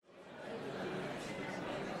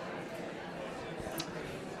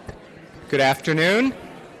Good afternoon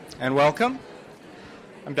and welcome.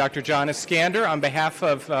 I'm Dr. John Iskander. On behalf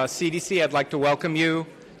of CDC, I'd like to welcome you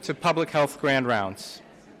to Public Health Grand Rounds.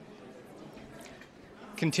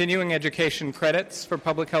 Continuing education credits for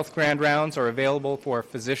Public Health Grand Rounds are available for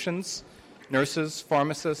physicians, nurses,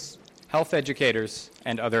 pharmacists, health educators,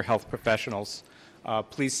 and other health professionals.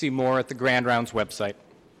 Please see more at the Grand Rounds website.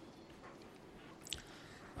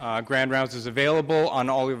 Grand Rounds is available on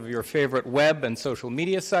all of your favorite web and social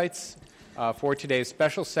media sites. For today's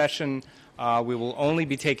special session, we will only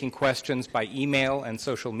be taking questions by email and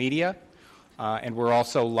social media, and we're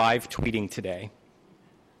also live tweeting today.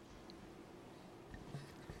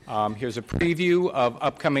 Here's a preview of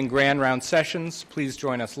upcoming Grand Round sessions. Please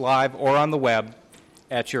join us live or on the web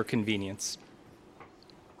at your convenience.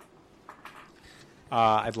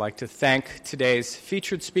 I'd like to thank today's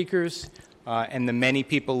featured speakers and the many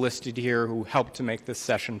people listed here who helped to make this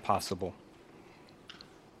session possible.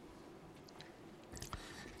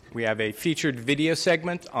 We have a featured video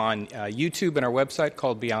segment on YouTube and our website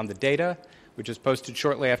called Beyond the Data, which is posted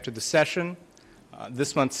shortly after the session.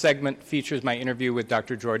 This month's segment features my interview with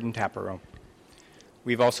Dr. Jordan Tappero.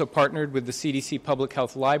 We've also partnered with the CDC Public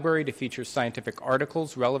Health Library to feature scientific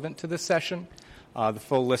articles relevant to this session. The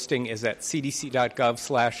full listing is at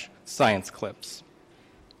cdc.gov/scienceclips.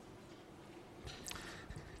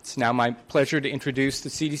 It's now my pleasure to introduce the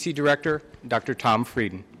CDC Director, Dr. Tom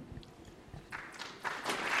Frieden.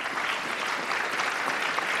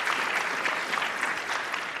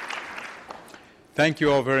 Thank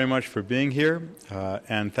you all very much for being here,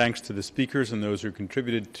 and thanks to the speakers and those who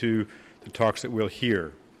contributed to the talks that we'll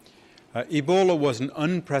hear. Ebola was an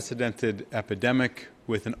unprecedented epidemic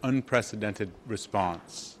with an unprecedented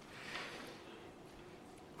response.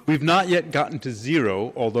 We've not yet gotten to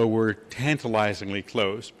zero, although we're tantalizingly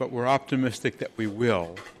close, but we're optimistic that we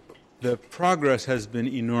will. The progress has been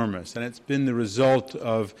enormous, and it's been the result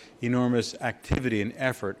of enormous activity and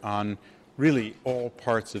effort on really all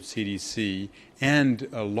parts of CDC and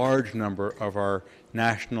a large number of our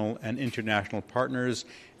national and international partners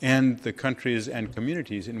and the countries and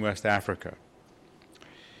communities in West Africa.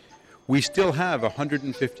 We still have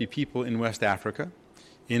 150 people in West Africa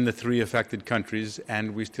in the 3 affected countries,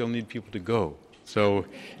 and we still need people to go. So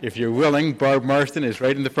if you're willing, Barb Marston is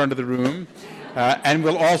right in the front of the room, and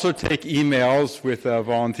we'll also take emails with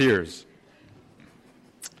volunteers.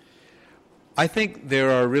 I think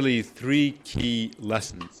there are really 3 key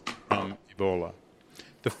lessons from Ebola.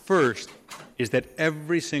 The first is that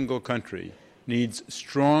every single country needs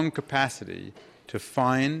strong capacity to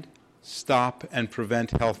find, stop, and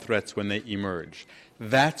prevent health threats when they emerge.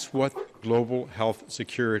 That's what the global health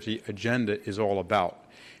security agenda is all about.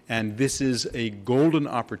 And this is a golden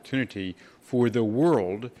opportunity for the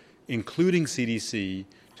world, including CDC,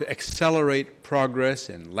 to accelerate progress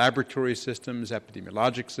in laboratory systems,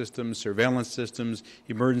 epidemiologic systems, surveillance systems,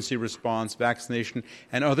 emergency response, vaccination,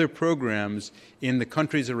 and other programs in the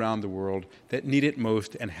countries around the world that need it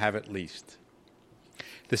most and have it least.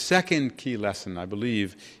 The second key lesson, I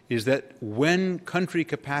believe, is that when country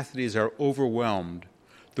capacities are overwhelmed,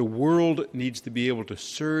 the world needs to be able to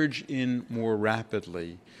surge in more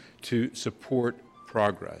rapidly to support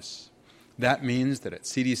progress. That means that at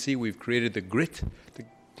CDC we've created the GRIT, the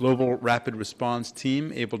Global Rapid Response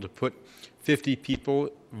Team, able to put 50 people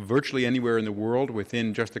virtually anywhere in the world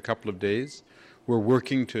within just a couple of days. We're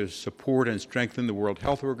working to support and strengthen the World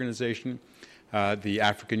Health Organization, the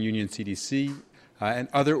African Union CDC, and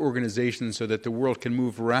other organizations so that the world can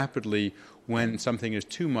move rapidly when something is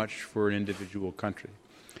too much for an individual country.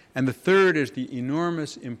 And the third is the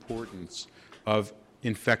enormous importance of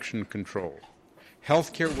infection control.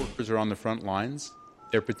 Healthcare workers are on the front lines.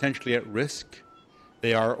 They're potentially at risk.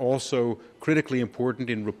 They are also critically important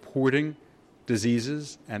in reporting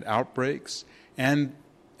diseases and outbreaks, and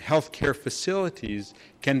healthcare facilities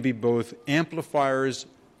can be both amplifiers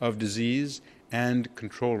of disease and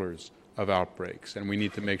controllers of outbreaks. And we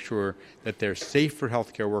need to make sure that they're safe for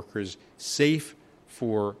healthcare workers, safe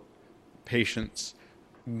for patients,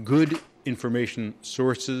 good information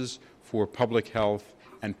sources for public health,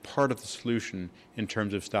 and part of the solution in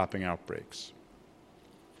terms of stopping outbreaks.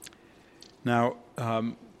 Now,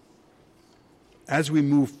 as we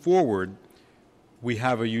move forward, we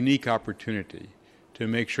have a unique opportunity to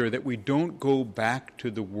make sure that we don't go back to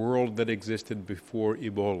the world that existed before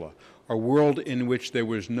Ebola, a world in which there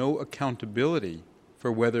was no accountability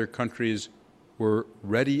for whether countries were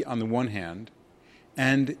ready on the one hand,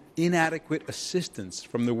 and inadequate assistance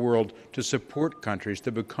from the world to support countries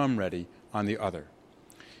to become ready on the other.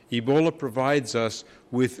 Ebola provides us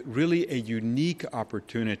with really a unique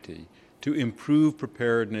opportunity to improve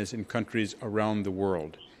preparedness in countries around the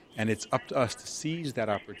world. And it's up to us to seize that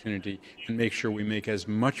opportunity and make sure we make as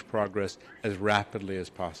much progress as rapidly as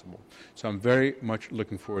possible. So I'm very much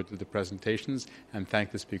looking forward to the presentations and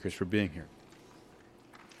thank the speakers for being here.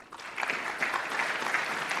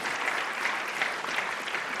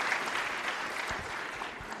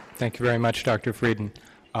 Thank you very much, Dr. Frieden.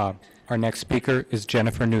 Our next speaker is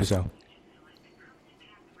Jennifer Nuzzo.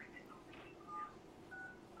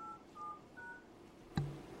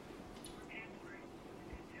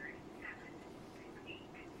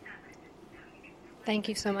 Thank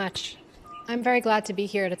you so much. I'm very glad to be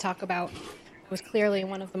here to talk about what was clearly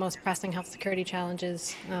one of the most pressing health security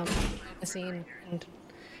challenges I've seen in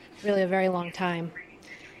really a very long time.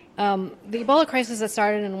 The Ebola crisis that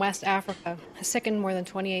started in West Africa has sickened more than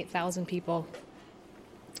 28,000 people.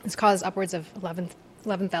 It's caused upwards of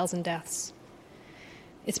 11,000 deaths.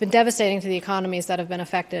 It's been devastating to the economies that have been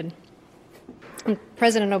affected. And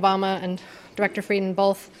President Obama and Director Frieden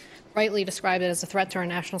both rightly described it as a threat to our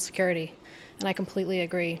national security, and I completely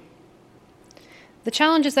agree. The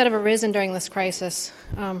challenges that have arisen during this crisis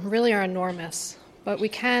really are enormous, but we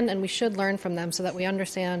can and we should learn from them so that we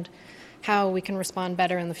understand how we can respond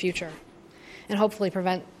better in the future and hopefully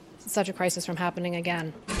prevent such a crisis from happening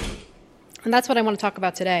again. And that's what I want to talk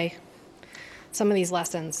about today, some of these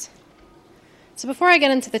lessons. So before I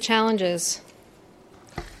get into the challenges,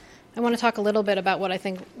 I want to talk a little bit about what I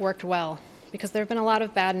think worked well, because there have been a lot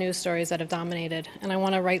of bad news stories that have dominated, and I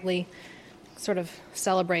want to rightly sort of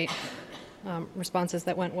celebrate responses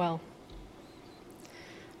that went well.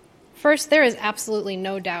 First, there is absolutely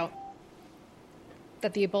no doubt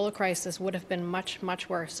that the Ebola crisis would have been much, much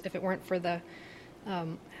worse if it weren't for the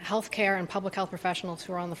healthcare and public health professionals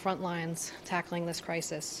who are on the front lines tackling this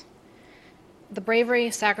crisis. The bravery,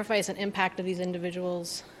 sacrifice, and impact of these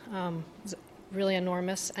individuals is really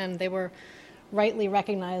enormous, and they were rightly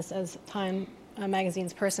recognized as Time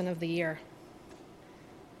magazine's Person of the Year.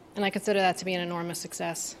 And I consider that to be an enormous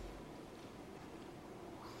success.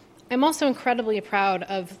 I'm also incredibly proud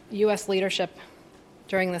of U.S. leadership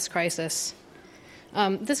during this crisis.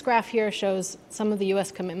 This graph here shows some of the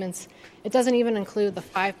U.S. commitments. It doesn't even include the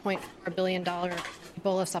 $5.4 billion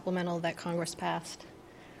Ebola supplemental that Congress passed.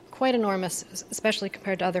 Quite enormous, especially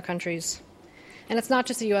compared to other countries. And it's not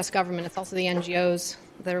just the U.S. government, it's also the NGOs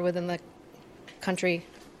that are within the country,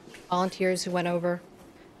 volunteers who went over,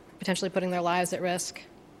 potentially putting their lives at risk.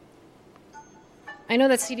 I know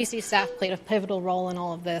that CDC staff played a pivotal role in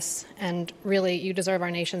all of this, and really you deserve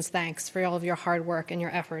our nation's thanks for all of your hard work and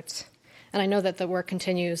your efforts. And I know that the work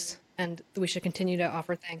continues, and we should continue to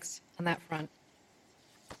offer thanks on that front.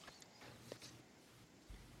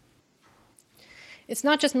 It's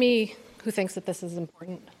not just me who thinks that this is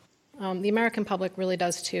important. The American public really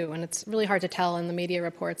does too, and it's really hard to tell in the media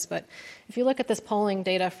reports, but if you look at this polling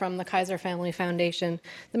data from the Kaiser Family Foundation,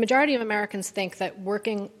 the majority of Americans think that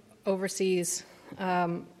working overseas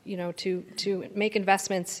to make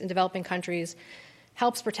investments in developing countries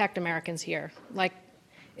helps protect Americans here. Like,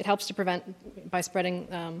 it helps to prevent, by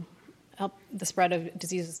spreading, help the spread of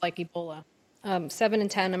diseases like Ebola. 7 in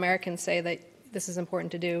 10 Americans say that this is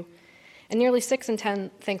important to do. And nearly 6 in 10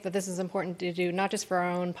 think that this is important to do, not just for our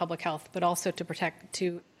own public health, but also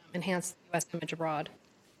to enhance the U.S. image abroad.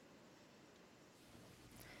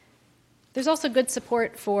 There's also good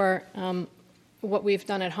support for what we've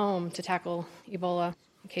done at home to tackle Ebola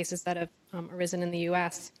cases that have arisen in the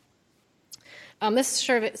U.S. This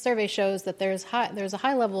survey shows that there's a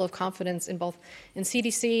high level of confidence in both in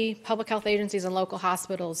CDC, public health agencies, and local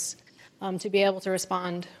hospitals to be able to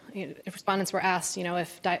respond. If respondents were asked,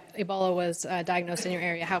 if Ebola was diagnosed in your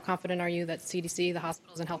area, how confident are you that CDC, the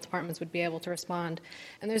hospitals, and health departments would be able to respond?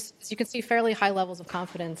 And there's, as you can see, fairly high levels of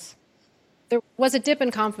confidence. There was a dip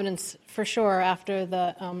in confidence, for sure, after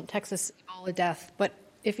the Texas Ebola death. But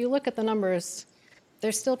if you look at the numbers,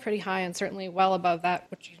 they're still pretty high and certainly well above that,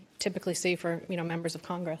 which you typically see for members of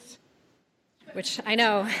Congress. Which I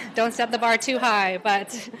know, don't set the bar too high,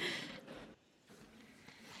 but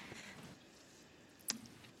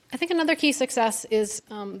I think another key success is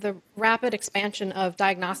the rapid expansion of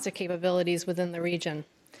diagnostic capabilities within the region.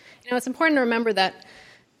 It's important to remember that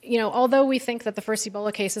although we think that the first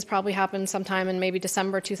Ebola cases probably happened sometime in maybe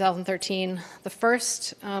December 2013, the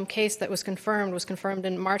first case that was confirmed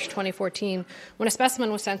in March 2014 when a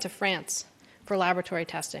specimen was sent to France for laboratory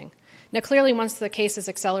testing. Now, clearly, once the cases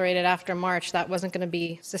accelerated after March, that wasn't going to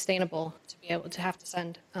be sustainable to be able to have to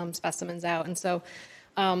send specimens out. And so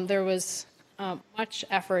there was much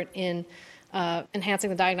effort in enhancing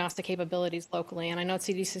the diagnostic capabilities locally. And I know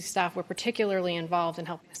CDC staff were particularly involved in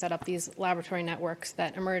helping set up these laboratory networks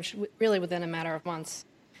that emerged really within a matter of months.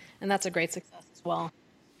 And that's a great success as well.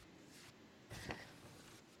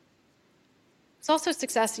 It's also a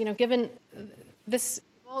success, given this.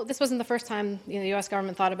 Well, this wasn't the first time the U.S.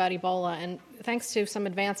 government thought about Ebola, and thanks to some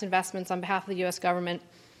advanced investments on behalf of the U.S. government,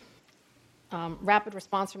 rapid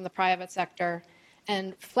response from the private sector,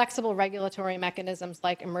 and flexible regulatory mechanisms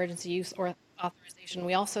like emergency use or authorization,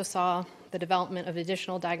 we also saw the development of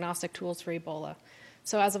additional diagnostic tools for Ebola.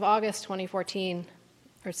 So as of August 2014,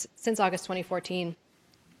 or since August 2014,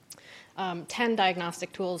 10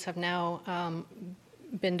 diagnostic tools have now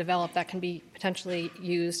been developed that can be potentially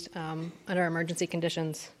used under emergency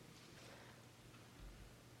conditions.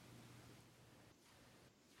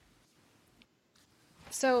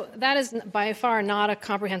 So that is by far not a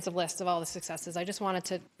comprehensive list of all the successes. I just wanted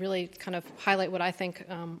to really kind of highlight what I think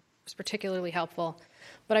was particularly helpful.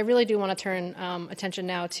 But I really do want to turn attention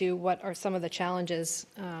now to what are some of the challenges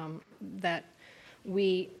that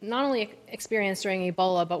we not only experienced during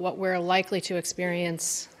Ebola, but what we're likely to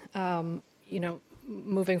experience,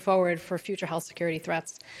 moving forward for future health security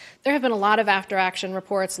threats. There have been a lot of after-action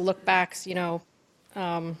reports, look-backs,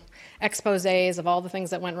 exposés of all the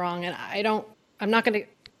things that went wrong, and I'm not going to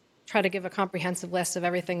try to give a comprehensive list of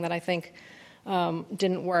everything that I think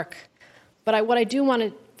didn't work. But what I do want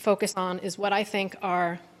to focus on is what I think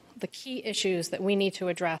are the key issues that we need to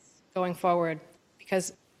address going forward,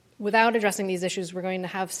 because without addressing these issues, we're going to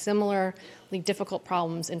have similarly difficult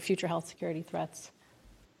problems in future health security threats.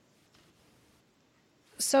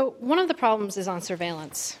 So one of the problems is on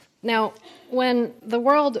surveillance. Now, when the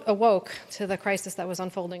world awoke to the crisis that was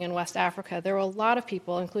unfolding in West Africa, there were a lot of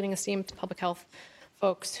people, including esteemed public health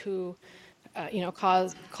folks, who,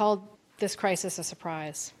 called this crisis a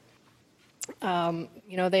surprise.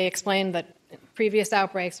 They explained that previous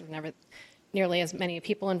outbreaks were never nearly as many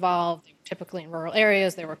people involved, typically in rural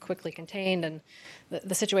areas. They were quickly contained, and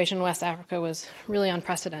the situation in West Africa was really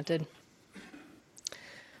unprecedented.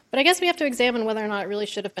 But I guess we have to examine whether or not it really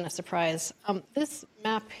should have been a surprise. This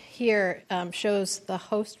map here shows the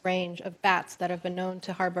host range of bats that have been known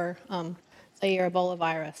to harbor Zaire Ebola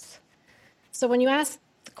virus. So when you ask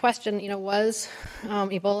the question, was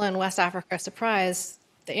Ebola in West Africa a surprise,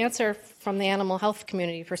 the answer from the animal health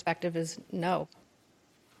community perspective is no.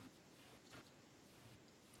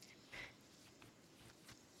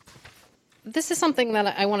 This is something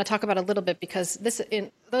that I want to talk about a little bit, because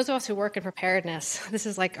those of us who work in preparedness, this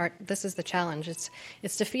is the challenge.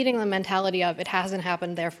 It's defeating the mentality of it hasn't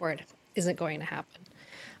happened, therefore it isn't going to happen.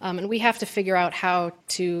 And we have to figure out how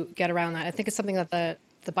to get around that. I think it's something that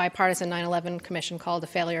the bipartisan 9/11 Commission called a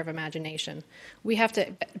failure of imagination. We have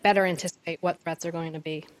to better anticipate what threats are going to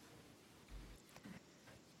be.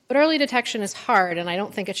 But early detection is hard, and I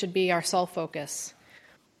don't think it should be our sole focus.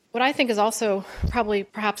 What I think is also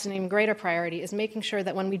perhaps an even greater priority is making sure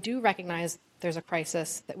that when we do recognize there's a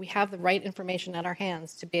crisis, that we have the right information at our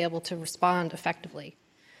hands to be able to respond effectively.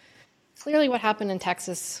 Clearly what happened in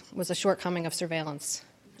Texas was a shortcoming of surveillance.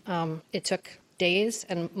 It took days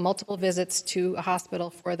and multiple visits to a hospital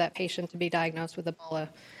for that patient to be diagnosed with Ebola.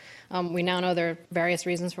 We now know there are various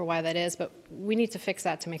reasons for why that is, but we need to fix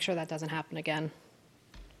that to make sure that doesn't happen again.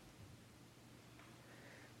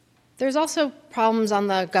 There's also problems on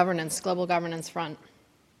the global governance front.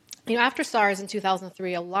 After SARS in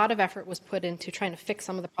 2003, a lot of effort was put into trying to fix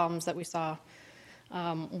some of the problems that we saw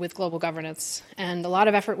with global governance. And a lot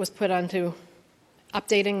of effort was put onto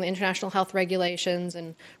updating the international health regulations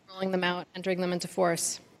and rolling them out, entering them into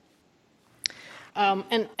force.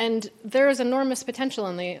 And there is enormous potential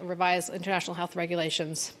in the revised international health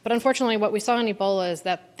regulations. But unfortunately, what we saw in Ebola is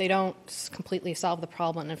that they don't completely solve the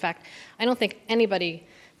problem. In fact, I don't think anybody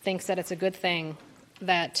thinks that it's a good thing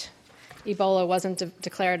that Ebola wasn't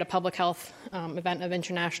declared a public health event of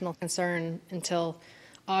international concern until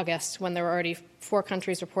August, when there were already 4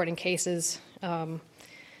 countries reporting cases, over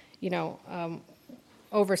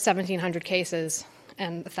 1,700 cases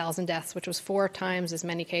and 1,000 deaths, which was 4 times as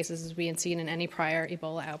many cases as we had seen in any prior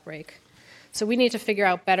Ebola outbreak. So we need to figure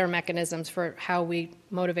out better mechanisms for how we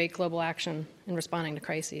motivate global action in responding to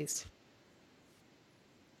crises.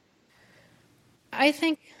 I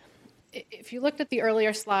think if you looked at the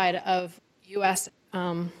earlier slide of U.S.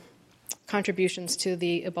 Contributions to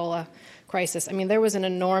the Ebola crisis, there was an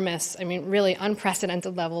enormous, really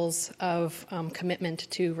unprecedented levels of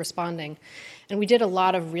commitment to responding. And we did a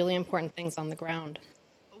lot of really important things on the ground.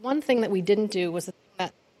 One thing that we didn't do was the thing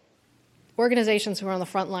that organizations who were on the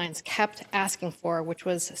front lines kept asking for, which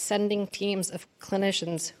was sending teams of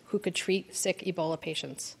clinicians who could treat sick Ebola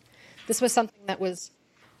patients. This was something that was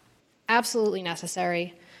absolutely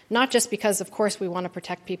necessary, not just because, of course, we want to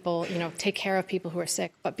protect people, take care of people who are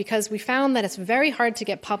sick, but because we found that it's very hard to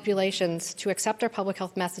get populations to accept our public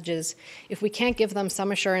health messages if we can't give them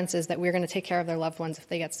some assurances that we're going to take care of their loved ones if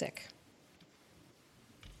they get sick.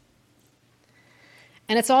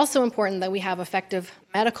 And it's also important that we have effective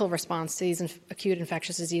medical response to these acute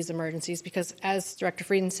infectious disease emergencies because, as Director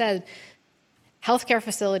Frieden said, healthcare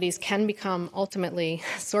facilities can become ultimately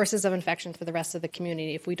sources of infection for the rest of the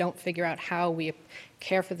community if we don't figure out how we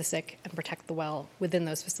care for the sick and protect the well within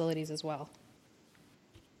those facilities as well.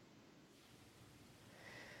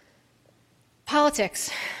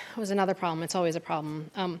 Politics was another problem. It's always a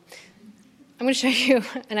problem. I'm going to show you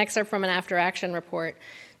an excerpt from an after action report.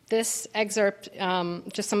 This excerpt,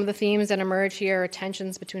 just some of the themes that emerge here, are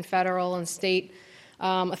tensions between federal and state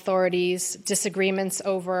authorities, disagreements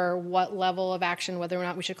over what level of action, whether or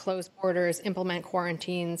not we should close borders, implement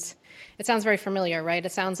quarantines. It sounds very familiar, right?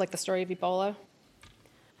 It sounds like the story of Ebola.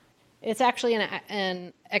 It's actually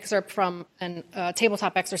an excerpt from a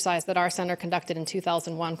tabletop exercise that our center conducted in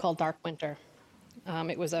 2001 called Dark Winter.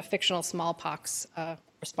 It was a fictional smallpox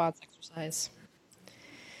response exercise.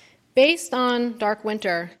 Based on Dark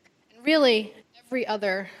Winter, and really every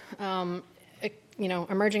other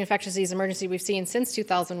emerging infectious disease emergency we've seen since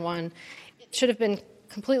 2001, it should have been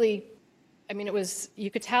completely, you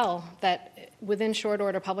could tell that within short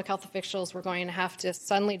order, public health officials were going to have to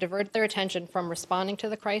suddenly divert their attention from responding to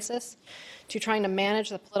the crisis to trying to manage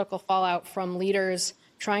the political fallout from leaders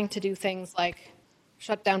trying to do things like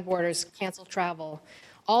shut down borders, cancel travel,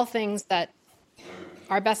 all things that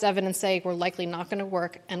our best evidence say were likely not going to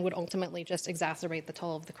work and would ultimately just exacerbate the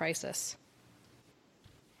toll of the crisis.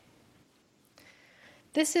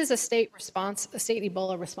 This is a state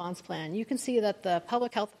Ebola response plan. You can see that the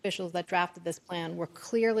public health officials that drafted this plan were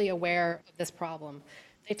clearly aware of this problem.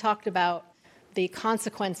 They talked about the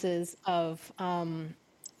consequences of, quarantining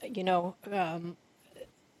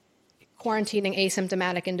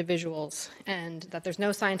asymptomatic individuals, and that there's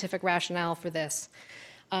no scientific rationale for this.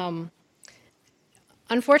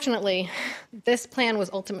 Unfortunately, this plan was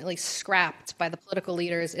ultimately scrapped by the political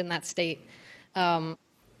leaders in that state,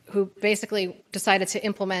 who basically decided to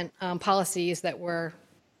implement policies that were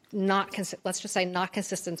not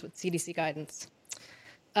consistent with CDC guidance.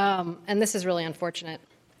 And this is really unfortunate.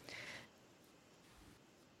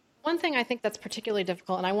 One thing I think that's particularly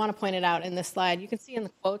difficult, and I want to point it out in this slide, you can see in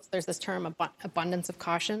the quotes there's this term, abundance of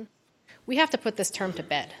caution. We have to put this term to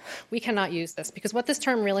bed. We cannot use this, because what this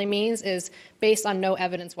term really means is based on no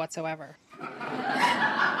evidence whatsoever.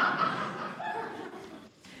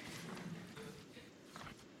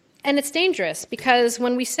 And it's dangerous, because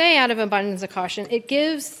when we say out of abundance of caution, it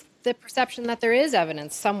gives the perception that there is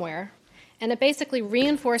evidence somewhere, and it basically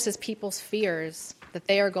reinforces people's fears that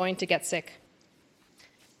they are going to get sick.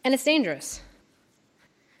 And it's dangerous,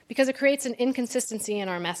 because it creates an inconsistency in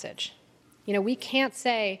our message. We can't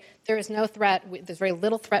say there is no threat, there's very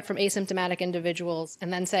little threat from asymptomatic individuals,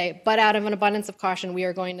 and then say, but out of an abundance of caution, we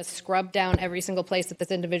are going to scrub down every single place that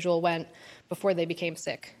this individual went before they became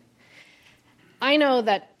sick. I know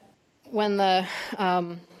that when the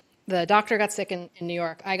doctor got sick in New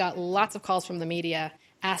York, I got lots of calls from the media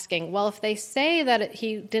asking, well, if they say that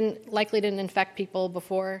he likely didn't infect people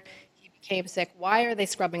before he became sick, why are they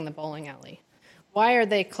scrubbing the bowling alley? Why are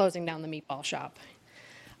they closing down the meatball shop?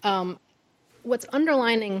 What's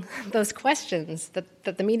underlining those questions that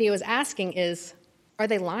the media was asking is, are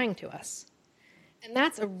they lying to us? And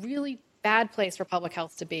that's a really bad place for public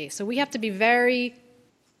health to be. So we have to be very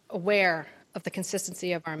aware of the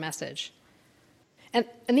consistency of our message. And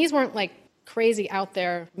these weren't like crazy out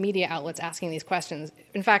there media outlets asking these questions.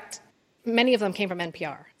 In fact, many of them came from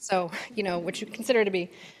NPR. So, which you consider to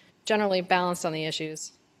be generally balanced on the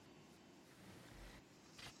issues.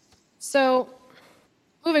 So,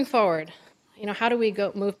 moving forward, how do we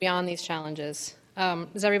move beyond these challenges?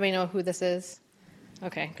 Does everybody know who this is?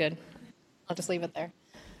 Okay, good. I'll just leave it there.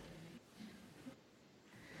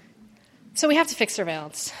 So we have to fix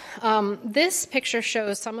surveillance. This picture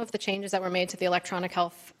shows some of the changes that were made to the electronic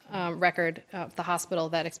health record of the hospital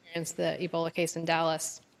that experienced the Ebola case in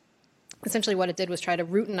Dallas. Essentially what it did was try to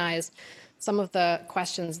routinize some of the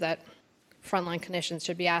questions that frontline clinicians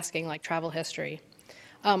should be asking, like travel history.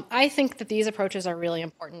 I think that these approaches are really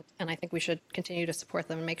important, and I think we should continue to support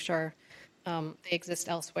them and make sure they exist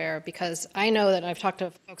elsewhere, because I know that I've talked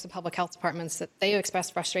to folks in public health departments that they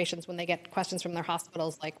express frustrations when they get questions from their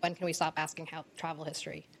hospitals like, when can we stop asking travel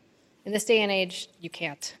history? In this day and age, you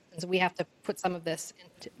can't. And so we have to put some of this,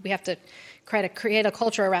 we have to create a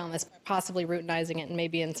culture around this, possibly routinizing it and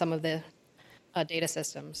maybe in some of the data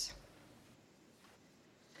systems.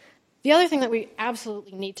 The other thing that we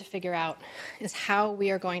absolutely need to figure out is how we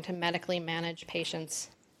are going to medically manage patients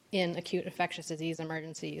in acute infectious disease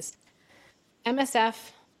emergencies. MSF,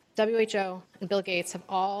 WHO, and Bill Gates have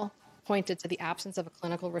all pointed to the absence of a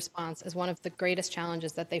clinical response as one of the greatest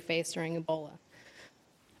challenges that they face during Ebola.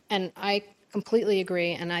 And I completely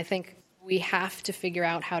agree, and I think we have to figure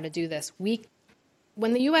out how to do this.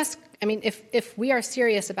 When the U.S., I mean, if we are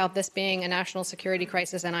serious about this being a national security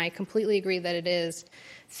crisis, and I completely agree that it is,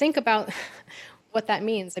 think about what that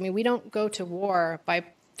means. I mean, we don't go to war by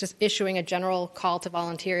just issuing a general call to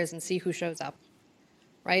volunteers and see who shows up,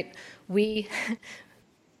 right? We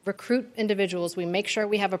recruit individuals, we make sure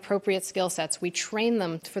we have appropriate skill sets, we train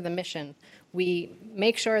them for the mission, we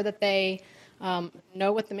make sure that they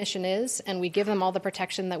know what the mission is, and we give them all the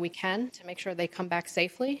protection that we can to make sure they come back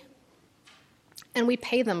safely, and we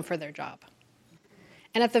pay them for their job.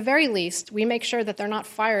 And at the very least, we make sure that they're not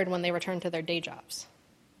fired when they return to their day jobs.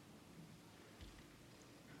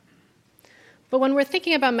 But when we're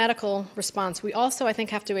thinking about medical response, we also, I think,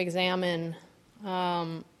 have to examine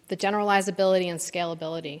the generalizability and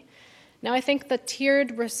scalability. Now, I think the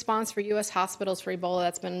tiered response for U.S. hospitals for Ebola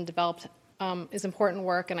that's been developed is important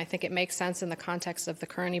work, and I think it makes sense in the context of the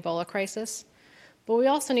current Ebola crisis. But we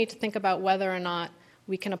also need to think about whether or not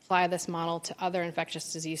we can apply this model to other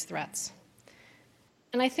infectious disease threats.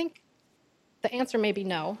 And I think the answer may be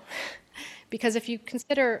no, because if you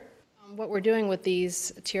consider what we're doing with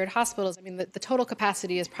these tiered hospitals, I mean, the total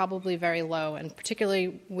capacity is probably very low, and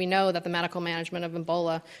particularly we know that the medical management of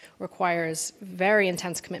Ebola requires very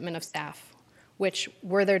intense commitment of staff, which,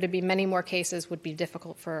 were there to be many more cases, would be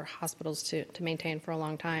difficult for hospitals to maintain for a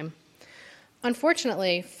long time.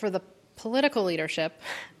 Unfortunately, for the political leadership,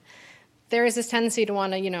 there is this tendency to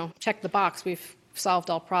want to, check the box. We've solved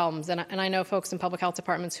all problems. And I know folks in public health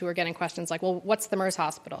departments who are getting questions like, well, what's the MERS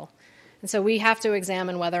hospital? And so we have to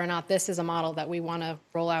examine whether or not this is a model that we want to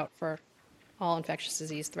roll out for all infectious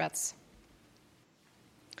disease threats.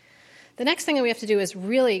 The next thing that we have to do is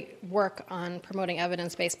really work on promoting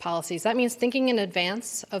evidence-based policies. That means thinking in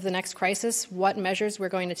advance of the next crisis, what measures we're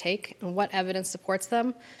going to take and what evidence supports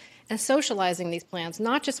them, and socializing these plans,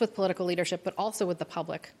 not just with political leadership, but also with the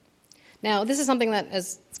public. Now, this is something that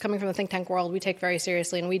is coming from the think tank world we take very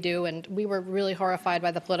seriously, and we do, and we were really horrified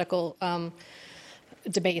by the political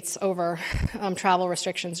debates over travel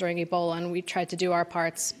restrictions during Ebola, and we tried to do our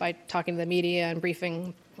parts by talking to the media and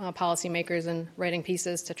briefing policymakers and writing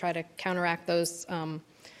pieces to try to counteract those,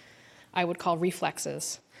 I would call,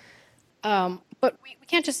 reflexes. But we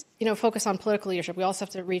can't just focus on political leadership. We also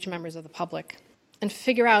have to reach members of the public and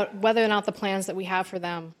figure out whether or not the plans that we have for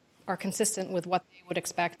them are consistent with what they would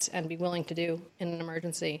expect and be willing to do in an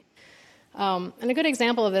emergency. And a good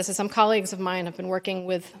example of this is some colleagues of mine have been working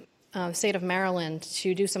with the state of Maryland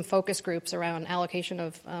to do some focus groups around allocation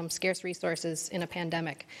of scarce resources in a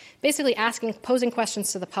pandemic. Basically posing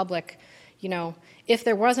questions to the public, if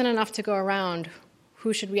there wasn't enough to go around,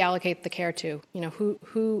 who should we allocate the care to?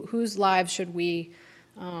 Whose lives should we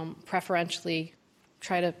preferentially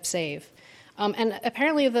try to save? And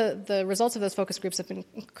apparently the results of those focus groups have been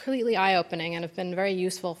completely eye-opening and have been very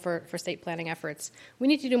useful for state planning efforts. We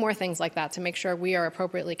need to do more things like that to make sure we are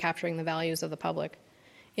appropriately capturing the values of the public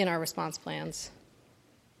in our response plans.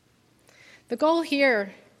 The goal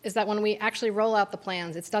here is that when we actually roll out the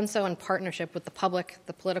plans, it's done so in partnership with the public,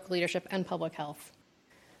 the political leadership, and public health.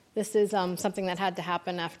 This is something that had to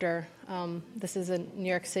happen after, this is in New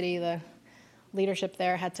York City, the leadership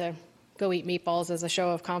there had to go eat meatballs as a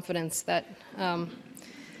show of confidence that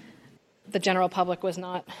the general public was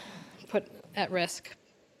not put at risk.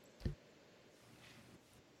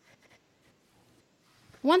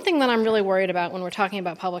 One thing that I'm really worried about when we're talking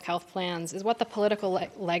about public health plans is what the political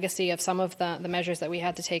legacy of some of the measures that we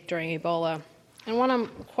had to take during Ebola. And what I'm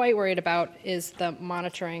quite worried about is the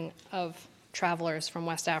monitoring of travelers from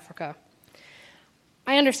West Africa.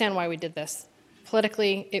 I understand why we did this.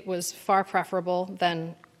 Politically, it was far preferable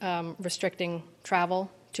than restricting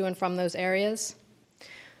travel to and from those areas.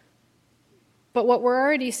 But what we're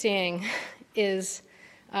already seeing is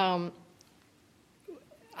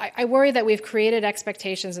I worry that we've created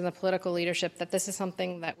expectations in the political leadership that this is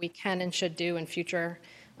something that we can and should do in future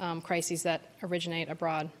crises that originate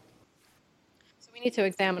abroad. So we need to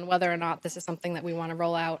examine whether or not this is something that we want to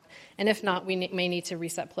roll out, and if not, we may need to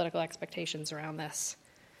reset political expectations around this.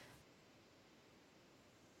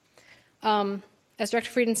 As Director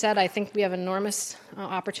Frieden said, I think we have enormous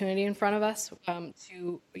opportunity in front of us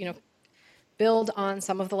to, build on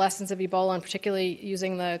some of the lessons of Ebola, and particularly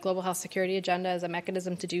using the Global Health Security Agenda as a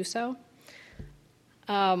mechanism to do so.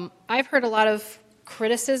 I've heard a lot of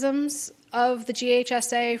criticisms of the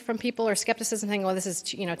GHSA from people, or skepticism, saying, "Well, this is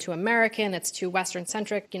too American, it's too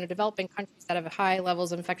Western-centric." Developing countries that have high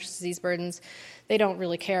levels of infectious disease burdens, they don't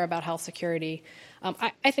really care about health security.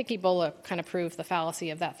 I think Ebola kind of proved the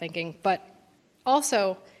fallacy of that thinking, but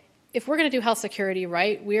also, if we're going to do health security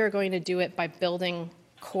right, we are going to do it by building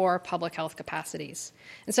core public health capacities.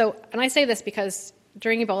 And I say this because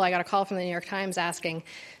during Ebola, I got a call from the New York Times asking,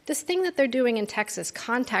 this thing that they're doing in Texas,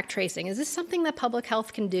 contact tracing, is this something that public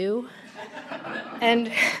health can do? And,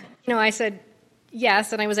 I said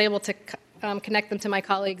yes, and I was able to connect them to my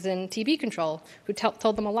colleagues in TB control, who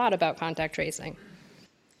told them a lot about contact tracing.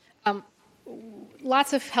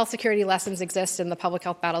 Lots of health security lessons exist in the public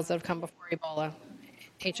health battles that have come before Ebola,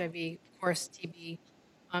 HIV, of course, TB,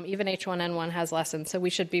 even H1N1 has lessons, so we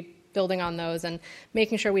should be building on those and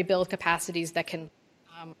making sure we build capacities that can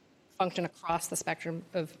function across the spectrum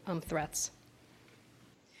of threats.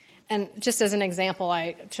 And just as an example,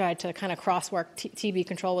 I tried to kind of crosswalk TB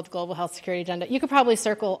control with the global health security agenda. You could probably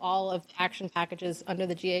circle all of the action packages under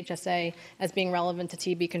the GHSA as being relevant to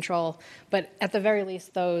TB control, but at the very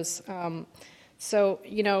least, those.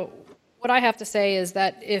 What I have to say is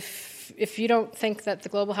that if you don't think that the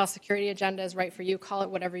global health security agenda is right for you, call it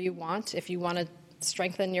whatever you want. If you want to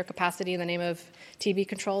strengthen your capacity in the name of TB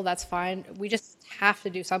control, that's fine. We just have to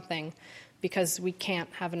do something because we can't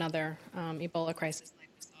have another Ebola crisis like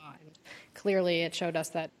we saw. And clearly, it showed us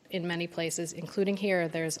that in many places, including here,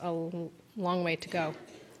 there's a long way to go.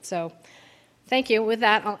 So thank you. With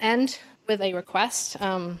that, I'll end with a request.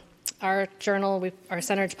 Our journal, our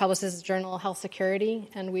center publishes Journal Health Security,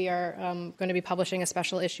 and we are going to be publishing a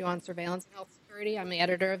special issue on surveillance and health security. I'm the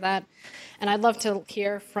editor of that. And I'd love to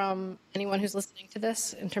hear from anyone who's listening to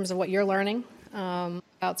this in terms of what you're learning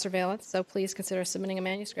about surveillance. So please consider submitting a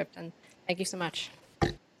manuscript, and thank you so much.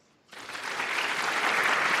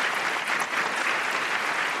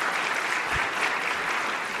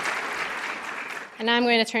 And now I'm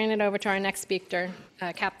going to turn it over to our next speaker,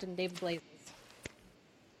 Captain David Blazes.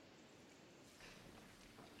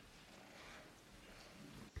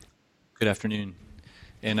 Good afternoon.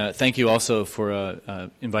 And thank you also for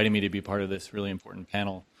inviting me to be part of this really important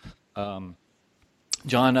panel.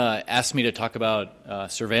 John asked me to talk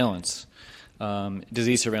about surveillance,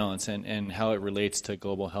 disease surveillance, and how it relates to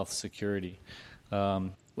global health security.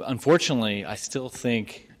 Unfortunately, I still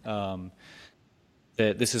think that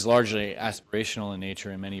this is largely aspirational in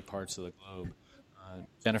nature in many parts of the globe.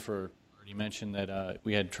 Jennifer already mentioned that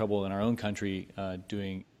we had trouble in our own country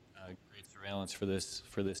doing great surveillance for this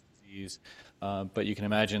disease, but you can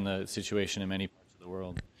imagine the situation in many parts of the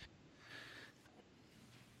world.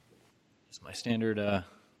 Just my standard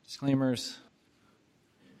disclaimers.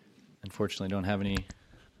 Unfortunately, don't have any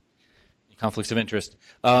conflicts of interest.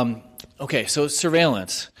 Okay, so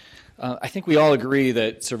surveillance. I think we all agree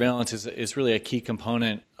that surveillance is really a key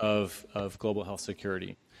component of global health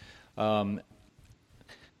security.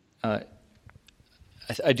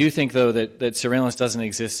 I do think, though, that surveillance doesn't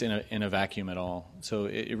exist in a vacuum at all. So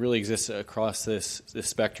it really exists across this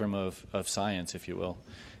spectrum of science, if you will.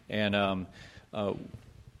 And I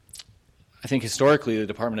think historically the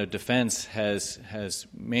Department of Defense has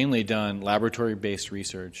mainly done laboratory-based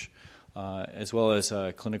research as well as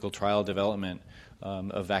clinical trial development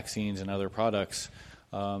of vaccines and other products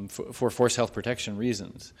for forced health protection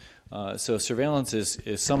reasons. So surveillance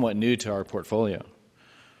is somewhat new to our portfolio.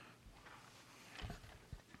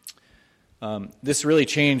 This really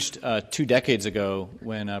changed 2 decades ago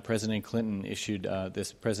when President Clinton issued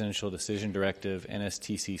this Presidential Decision Directive,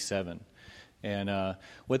 NSTC 7. And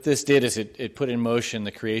what this did is it put in motion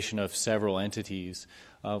the creation of several entities,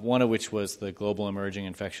 one of which was the Global Emerging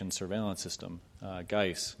Infection Surveillance System,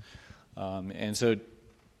 GEIS. And so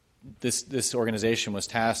this organization was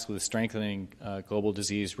tasked with strengthening global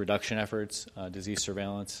disease reduction efforts, disease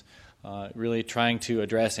surveillance, really trying to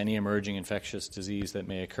address any emerging infectious disease that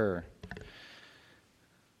may occur.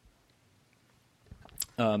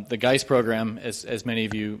 The GEIS program, as many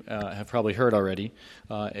of you have probably heard already,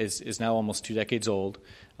 is now almost 2 decades old,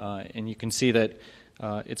 and you can see that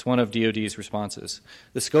it's one of DoD's responses.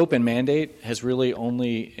 The scope and mandate has really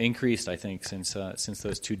only increased, I think, since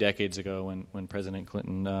those 2 decades ago when President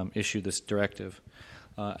Clinton issued this directive.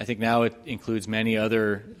 I think now it includes many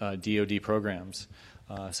other DoD programs,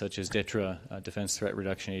 such as DTRA, Defense Threat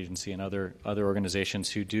Reduction Agency, and other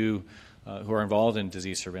organizations who are involved in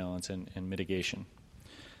disease surveillance and mitigation.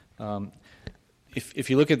 If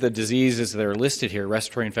you look at the diseases that are listed here,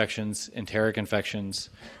 respiratory infections, enteric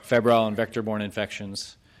infections, febrile and vector-borne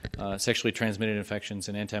infections, sexually transmitted infections,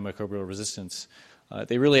 and antimicrobial resistance,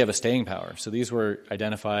 they really have a staying power. So these were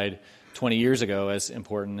identified 20 years ago as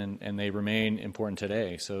important, and they remain important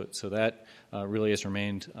today. So that really has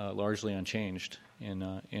remained largely unchanged in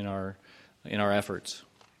our efforts.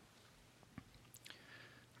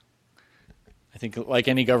 I think, like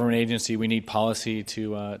any government agency, we need policy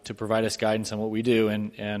to provide us guidance on what we do,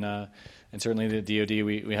 and certainly the DoD,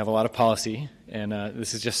 we have a lot of policy, And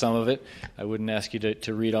this is just some of it. I wouldn't ask you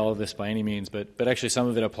to read all of this by any means, but actually some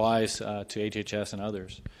of it applies to HHS and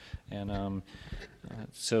others. And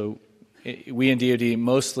so we in DoD,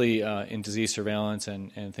 mostly in disease surveillance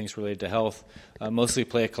and things related to health, mostly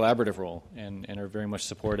play a collaborative role and are very much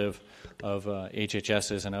supportive of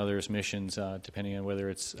HHS's and others' missions, depending on whether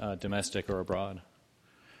it's domestic or abroad.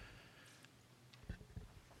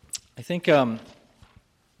 I think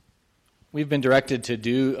we've been directed to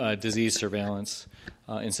do disease surveillance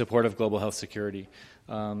in support of global health security,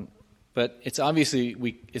 but it's obviously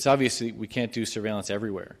we can't do surveillance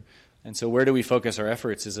everywhere. And so where do we focus our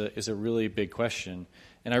efforts is a really big question.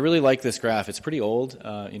 And I really like this graph. It's pretty old,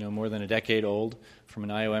 more than a decade old from an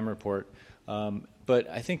IOM report. But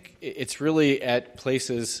I think it's really at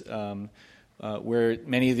places where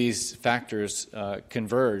many of these factors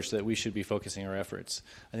converge that we should be focusing our efforts.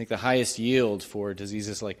 I think the highest yield for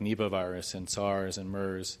diseases like Nipah virus and SARS and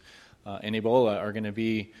MERS and Ebola are going to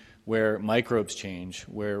be where microbes change,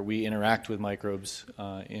 where we interact with microbes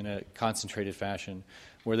in a concentrated fashion,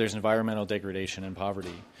 where there's environmental degradation and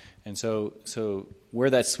poverty. And so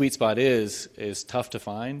where that sweet spot is tough to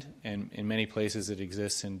find, and in many places it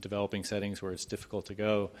exists in developing settings where it's difficult to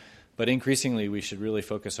go. But increasingly we should really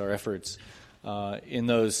focus our efforts in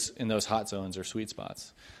those hot zones or sweet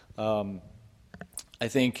spots. I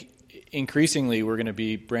think increasingly we're going to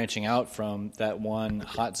be branching out from that one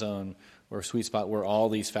hot zone or sweet spot where all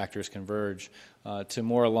these factors converge to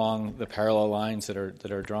more along the parallel lines that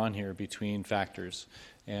are drawn here between factors.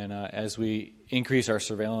 And as we increase our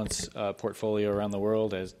surveillance portfolio around the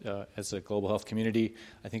world as a global health community,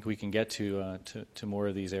 I think we can get to more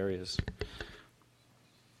of these areas.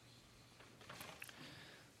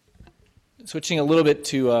 Switching a little bit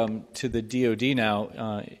to the DoD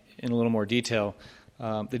now in a little more detail.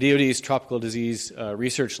 The DoD's tropical disease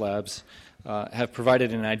research labs have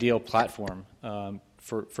provided an ideal platform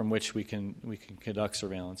from which we can conduct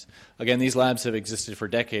surveillance. Again, these labs have existed for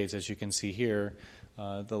decades, as you can see here.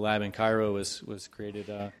 The lab in Cairo was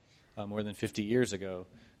created more than 50 years ago.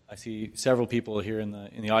 I see several people here in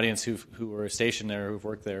the audience who were stationed there, who've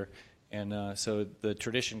worked there, and so the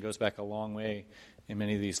tradition goes back a long way in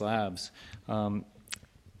many of these labs.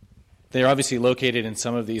 They're obviously located in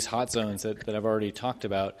some of these hot zones that I've already talked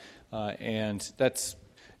about, and that's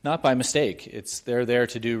not by mistake. They're there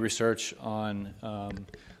to do research on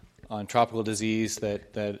tropical disease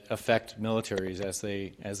that affect militaries as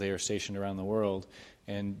they are stationed around the world,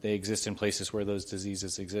 and they exist in places where those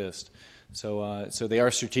diseases exist. So they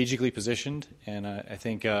are strategically positioned, and I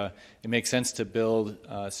think it makes sense to build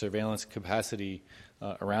surveillance capacity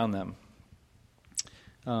around them.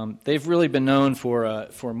 They've really been known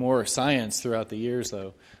for more science throughout the years,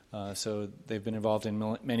 though. So they've been involved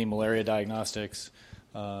in many malaria diagnostics,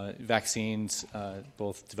 vaccines,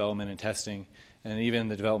 both development and testing, and even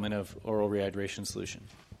the development of oral rehydration solution.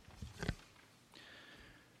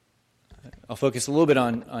 I'll focus a little bit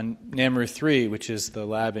on NAMRU 3, which is the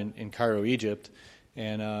lab in Cairo, Egypt.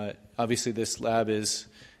 And obviously this lab is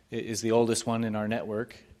the oldest one in our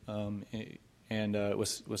network, and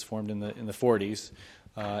was formed in the 40s.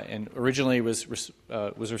 And originally was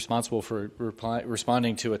responsible for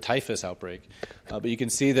responding to a typhus outbreak. But you can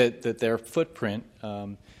see that their footprint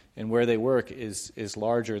and where they work is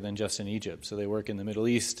larger than just in Egypt. So they work in the Middle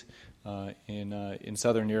East, in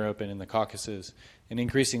Southern Europe, and in the Caucasus, and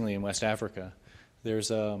increasingly in West Africa.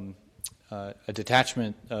 There's a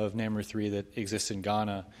detachment of NAMRU 3 that exists in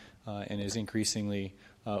Ghana and is increasingly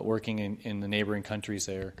working in the neighboring countries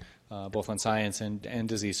there, both on science and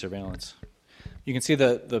disease surveillance. You can see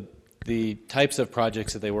the types of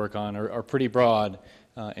projects that they work on are pretty broad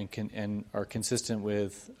and are consistent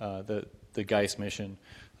with the GEIS mission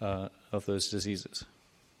of those diseases.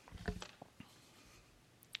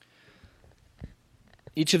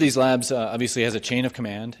 Each of these labs obviously has a chain of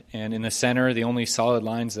command, and in the center, the only solid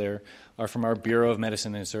lines there are from our Bureau of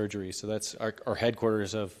Medicine and Surgery. So that's our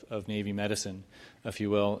headquarters of Navy medicine, if you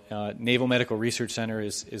will. Naval Medical Research Center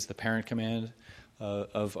is the parent command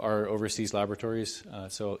of our overseas laboratories.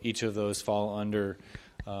 So each of those fall under,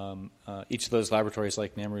 each of those laboratories,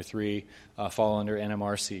 like NAMRU 3, fall under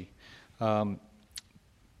NMRC.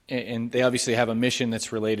 And they obviously have a mission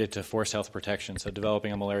that's related to forced health protection, so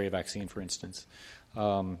developing a malaria vaccine, for instance.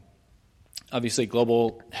 Obviously,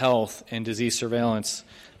 global health and disease surveillance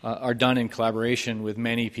are done in collaboration with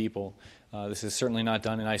many people. This is certainly not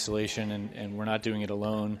done in isolation, and we're not doing it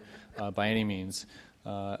alone by any means.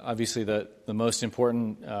 Obviously, the most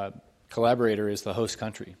important collaborator is the host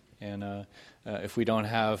country, and if we don't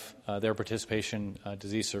have their participation,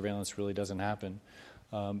 disease surveillance really doesn't happen.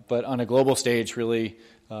 But on a global stage, really,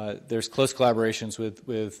 there's close collaborations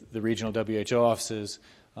with the regional WHO offices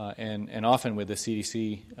and often with the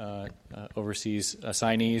CDC overseas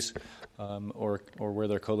assignees or where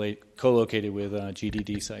they're co-located with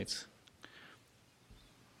GDD sites.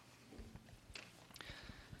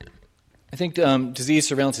 I think disease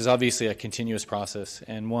surveillance is obviously a continuous process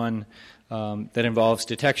and one that involves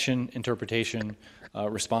detection, interpretation,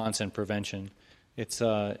 response, and prevention. It's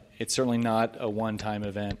certainly not a one-time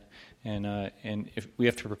event, and if we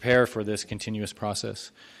have to prepare for this continuous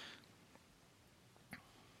process.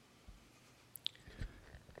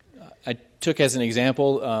 I took as an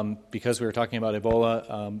example, because we were talking about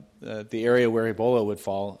Ebola, the area where Ebola would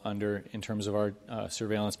fall under in terms of our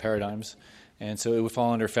surveillance paradigms. And so it would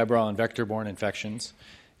fall under febrile and vector-borne infections.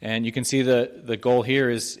 And you can see the goal here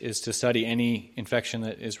is to study any infection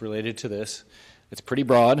that is related to this. It's pretty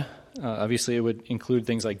broad. Obviously, it would include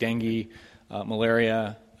things like dengue,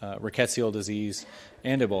 malaria, rickettsial disease,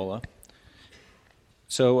 and Ebola.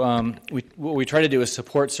 So what we try to do is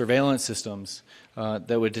support surveillance systems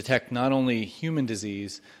that would detect not only human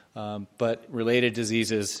disease, but related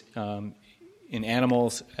diseases in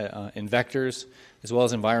animals, in vectors, as well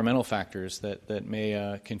as environmental factors that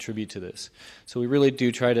may contribute to this. So we really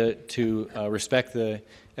do try to respect the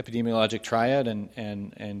epidemiologic triad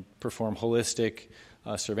and perform holistic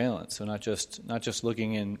surveillance. So not just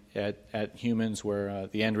looking at humans where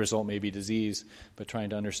the end result may be disease, but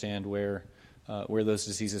trying to understand where those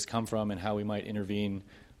diseases come from and how we might intervene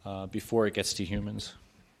before it gets to humans.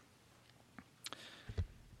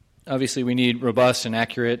 Obviously, we need robust and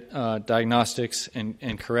accurate diagnostics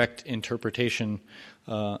and correct interpretation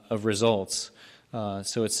of results.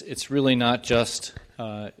 So it's really not just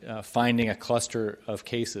finding a cluster of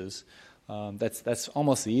cases. That's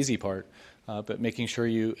almost the easy part, but making sure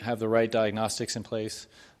you have the right diagnostics in place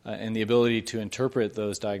and the ability to interpret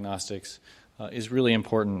those diagnostics is really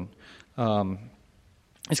important.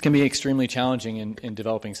 This can be extremely challenging in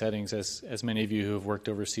developing settings, as many of you who have worked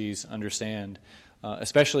overseas understand.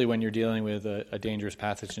 Especially when you're dealing with a dangerous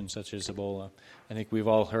pathogen such as Ebola. I think we've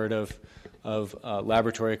all heard of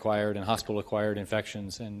laboratory-acquired and hospital-acquired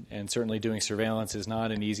infections, and certainly doing surveillance is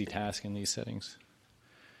not an easy task in these settings.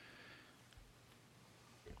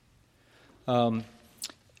 Kind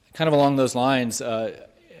of along those lines,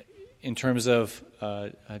 in terms of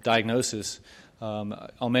diagnosis,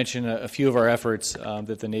 I'll mention a few of our efforts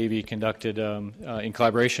that the Navy conducted in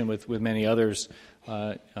collaboration with many others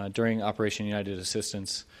during Operation United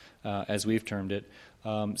Assistance, as we've termed it.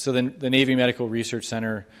 So the Navy Medical Research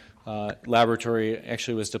Center laboratory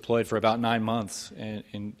actually was deployed for about 9 months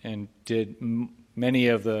and did many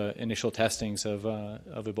of the initial testings of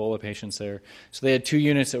Ebola patients there. So they had 2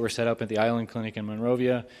 units that were set up at the Island Clinic in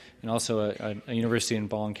Monrovia and also a university in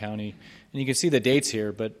Baldwin County. And you can see the dates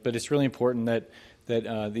here, but it's really important that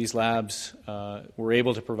these labs were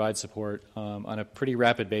able to provide support on a pretty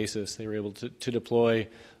rapid basis. They were able to deploy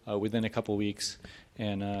within a couple weeks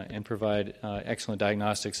and provide excellent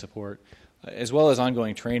diagnostic support, as well as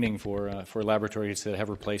ongoing training for laboratories that have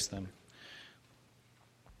replaced them.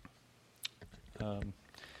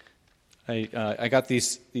 I got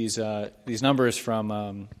these numbers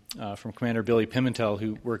from Commander Billy Pimentel,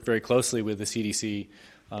 who worked very closely with the CDC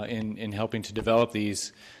in helping to develop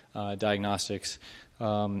these diagnostics.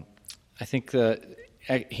 I think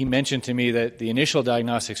he mentioned to me that the initial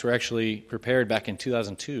diagnostics were actually prepared back in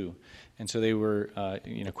 2002, and so they were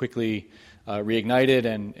quickly reignited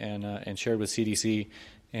and shared with CDC.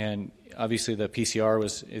 And obviously, the PCR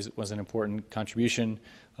was an important contribution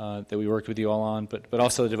that we worked with you all on, but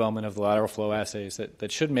also the development of the lateral flow assays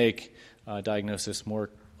that should make diagnosis more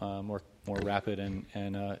rapid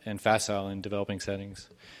and facile in developing settings.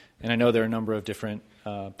 And I know there are a number of different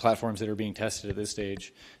platforms that are being tested at this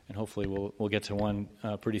stage, and hopefully we'll get to one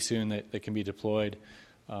pretty soon that can be deployed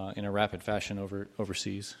in a rapid fashion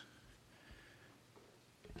overseas.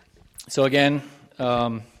 So again,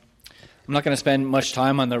 I'm not going to spend much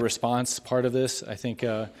time on the response part of this. I think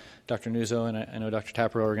Dr. Nuzzo and I know Dr.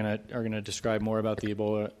 Tapro are going to describe more about the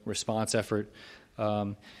Ebola response effort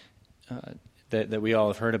that we all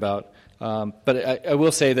have heard about. But I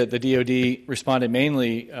will say that the DoD responded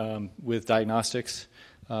mainly with diagnostics,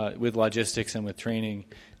 with logistics, and with training.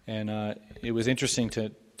 And it was interesting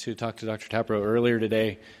to talk to Dr. Tapro earlier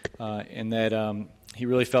today, in that he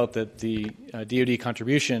really felt that the DoD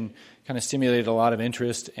contribution kind of stimulated a lot of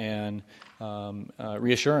interest and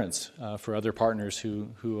reassurance for other partners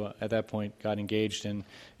who at that point got engaged in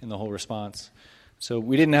the whole response. So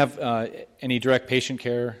we didn't have any direct patient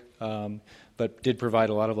care, but did provide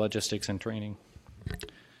a lot of logistics and training.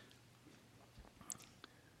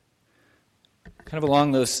 kind of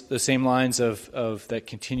along those same lines of that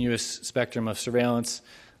continuous spectrum of surveillance,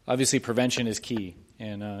 obviously prevention is key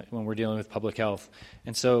and when we're dealing with public health.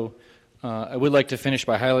 And so I would like to finish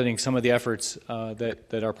by highlighting some of the efforts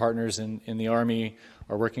that our partners in the Army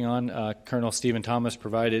are working on. Colonel Stephen Thomas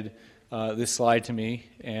provided this slide to me,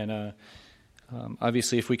 and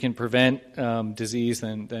obviously if we can prevent disease,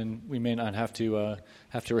 then we may not have to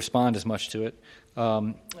respond as much to it.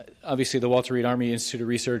 Obviously, the Walter Reed Army Institute of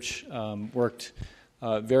Research worked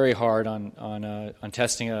very hard on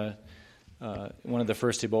testing one of the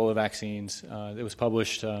first Ebola vaccines. It was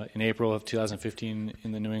published in April of 2015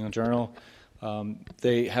 in the New England Journal.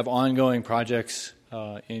 They have ongoing projects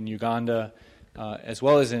in Uganda as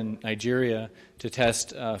well as in Nigeria to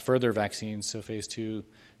test further vaccines. So phase 2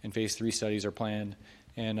 and phase 3 studies are planned.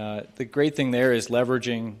 And the great thing there is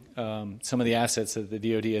leveraging some of the assets that the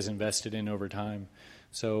DoD has invested in over time.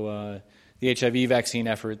 So the HIV vaccine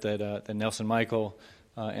effort that Nelson Michael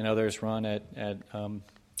and others run at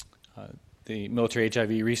the Military HIV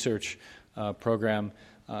Research Program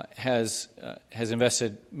has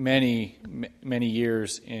invested many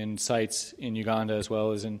years in sites in Uganda as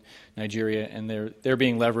well as in Nigeria, and they're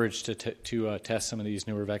being leveraged to test some of these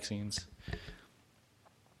newer vaccines.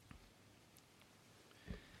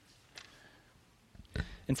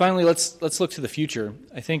 And finally, let's look to the future.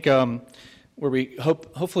 I think where we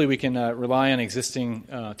hopefully we can rely on existing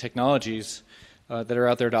technologies that are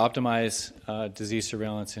out there to optimize disease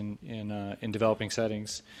surveillance in developing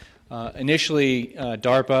settings. Initially,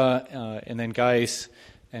 DARPA and then GEIS,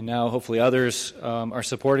 and now hopefully others are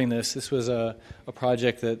supporting this. This was a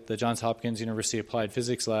project that the Johns Hopkins University Applied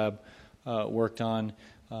Physics Lab worked on.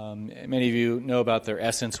 Many of you know about their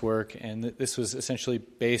ESSENCE work, and this was essentially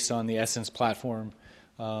based on the ESSENCE platform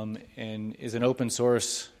and is an open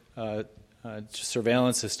source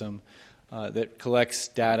surveillance system that collects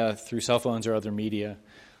data through cell phones or other media.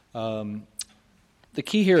 The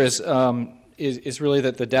key here is really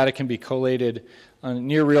that the data can be collated on a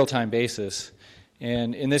near real-time basis.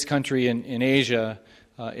 And in this country, in Asia,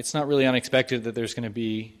 it's not really unexpected that there's going to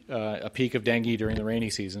be a peak of dengue during the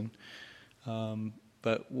rainy season.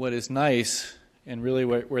 But what is nice, and really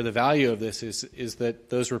where the value of this is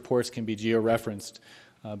that those reports can be geo-referenced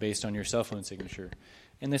based on your cell phone signature.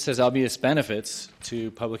 And this has obvious benefits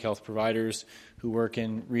to public health providers who work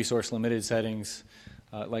in resource-limited settings,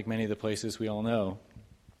 like many of the places we all know.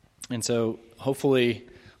 And so hopefully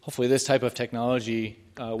this type of technology,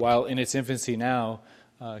 while in its infancy now,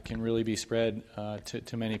 can really be spread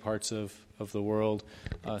to many parts of the world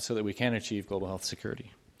so that we can achieve global health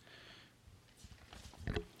security.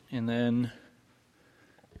 And then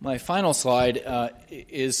my final slide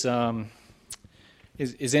is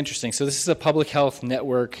interesting. So this is a public health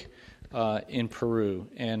network in Peru,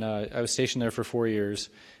 and I was stationed there for 4 years.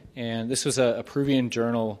 And this was a Peruvian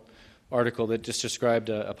journal article that just described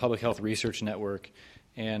a public health research network.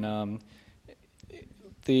 And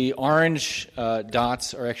the orange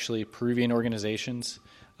dots are actually Peruvian organizations.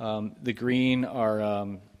 The green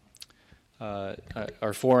are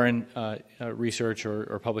foreign research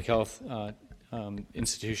or public health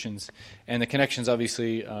institutions, and the connections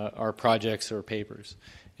obviously are projects or papers.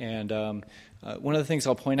 And one of the things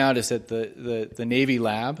I'll point out is that the Navy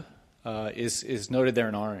lab is noted there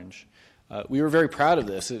in orange. We were very proud of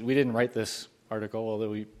this. We didn't write this article, although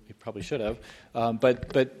we probably should have.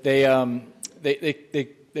 But they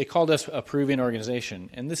called us a Peruvian organization,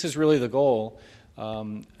 and this is really the goal.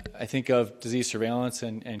 I think of disease surveillance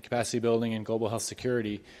and capacity building and global health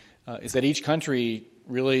security is that each country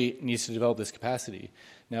really needs to develop this capacity.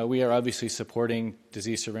 Now, we are obviously supporting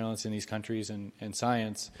disease surveillance in these countries and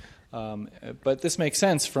science, but this makes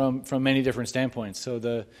sense from many different standpoints. So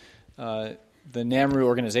the NAMRU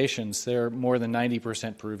organizations, they're more than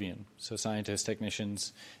 90% Peruvian, so scientists,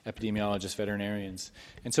 technicians, epidemiologists, veterinarians.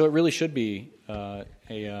 And so it really should be an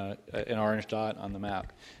orange dot on the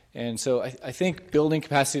map. And so I think building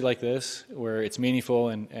capacity like this, where it's meaningful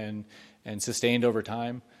and sustained over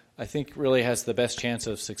time, I think really has the best chance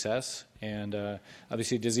of success. And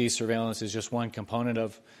obviously disease surveillance is just one component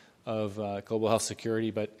of global health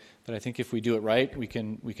security, but I think if we do it right, we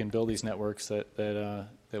can build these networks that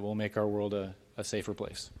will make our world a safer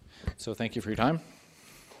place. So thank you for your time.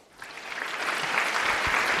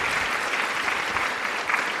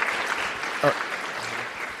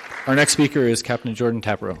 Our next speaker is Captain Jordan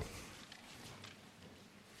Tapero.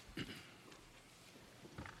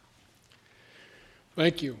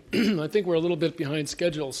 Thank you. I think we're a little bit behind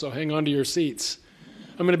schedule, so hang on to your seats.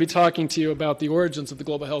 I'm going to be talking to you about the origins of the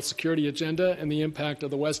global health security agenda and the impact of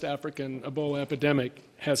the West African Ebola epidemic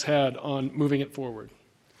has had on moving it forward.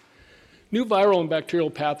 New viral and bacterial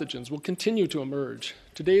pathogens will continue to emerge.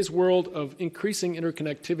 Today's world of increasing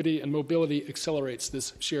interconnectivity and mobility accelerates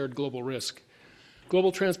this shared global risk.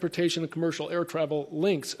 Global transportation and commercial air travel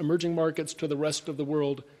links emerging markets to the rest of the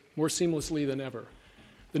world more seamlessly than ever.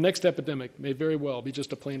 The next epidemic may very well be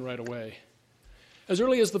just a plane ride away. As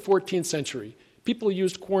early as the 14th century, people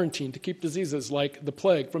used quarantine to keep diseases like the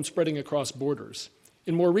plague from spreading across borders.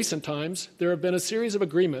 In more recent times, there have been a series of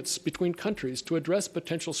agreements between countries to address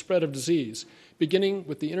potential spread of disease, beginning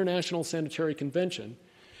with the International Sanitary Convention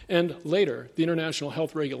and later the International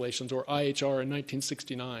Health Regulations, or IHR, in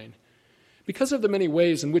 1969. Because of the many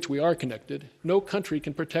ways in which we are connected, no country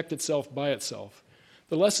can protect itself by itself.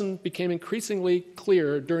 The lesson became increasingly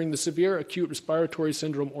clear during the severe acute respiratory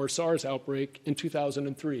syndrome, or SARS, outbreak in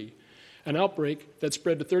 2003, an outbreak that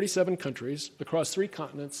spread to 37 countries across 3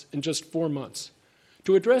 continents in just 4 months.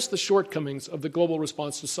 To address the shortcomings of the global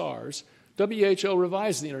response to SARS, WHO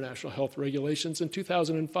revised the International Health Regulations in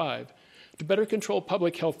 2005 to better control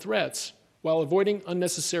public health threats while avoiding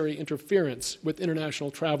unnecessary interference with international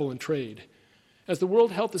travel and trade. As the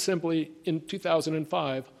World Health Assembly in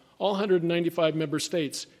 2005, all 195 member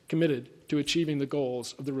states committed to achieving the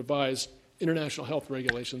goals of the revised International Health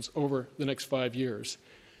Regulations over the next 5 years.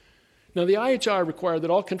 Now, the IHR required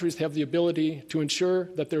that all countries have the ability to ensure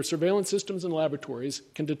that their surveillance systems and laboratories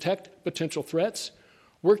can detect potential threats,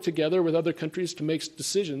 work together with other countries to make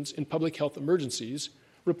decisions in public health emergencies,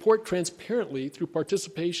 report transparently through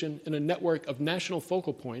participation in a network of national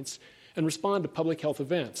focal points, and respond to public health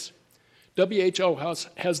events. WHO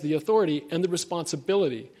has the authority and the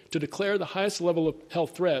responsibility to declare the highest level of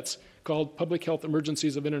health threats, called public health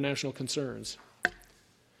emergencies of international concerns.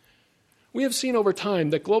 We have seen over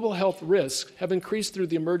time that global health risks have increased through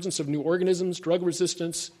the emergence of new organisms, drug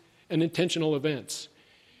resistance, and intentional events.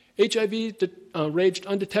 HIV raged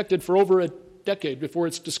undetected for over a decade before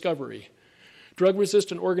its discovery.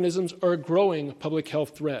 Drug-resistant organisms are a growing public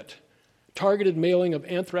health threat. Targeted mailing of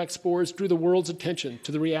anthrax spores drew the world's attention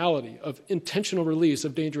to the reality of intentional release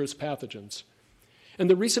of dangerous pathogens. And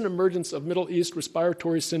the recent emergence of Middle East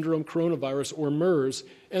respiratory syndrome coronavirus, or MERS,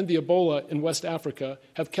 and the Ebola in West Africa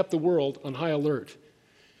have kept the world on high alert.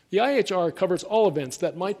 The IHR covers all events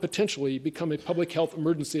that might potentially become a public health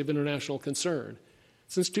emergency of international concern.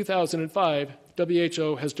 Since 2005,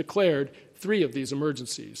 WHO has declared 3 of these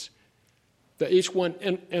emergencies: the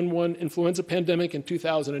H1N1 influenza pandemic in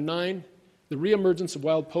 2009, the reemergence of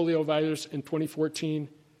wild polio virus in 2014,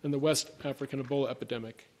 and the West African Ebola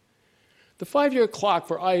epidemic. The 5-year clock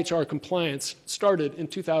for IHR compliance started in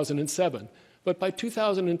 2007, but by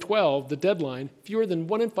 2012, the deadline, fewer than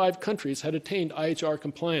 1 in 5 countries had attained IHR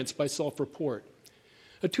compliance by self-report.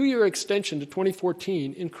 A 2-year extension to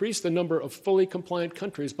 2014 increased the number of fully compliant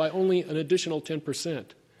countries by only an additional 10%.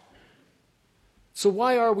 So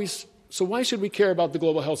why should we care about the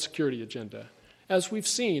global health security agenda? As we've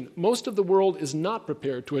seen, most of the world is not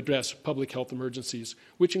prepared to address public health emergencies,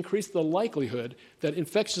 which increase the likelihood that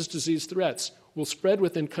infectious disease threats will spread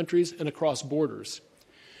within countries and across borders.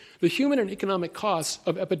 The human and economic costs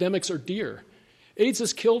of epidemics are dear. AIDS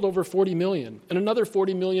has killed over 40 million, and another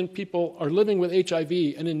 40 million people are living with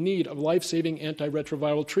HIV and in need of life-saving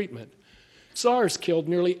antiretroviral treatment. SARS killed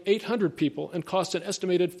nearly 800 people and cost an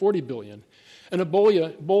estimated $40 billion. And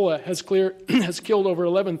Ebola has killed over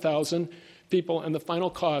 11,000 people, and the final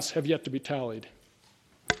costs have yet to be tallied.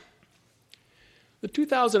 The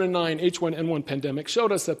 2009 H1N1 pandemic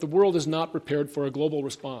showed us that the world is not prepared for a global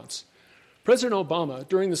response. President Obama,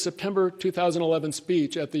 during the September 2011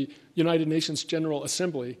 speech at the United Nations General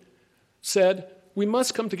Assembly, said, "We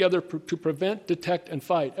must come together to prevent, detect, and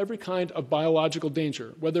fight every kind of biological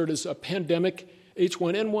danger, whether it is a pandemic,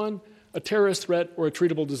 H1N1, a terrorist threat, or a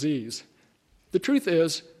treatable disease." The truth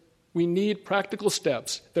is, we need practical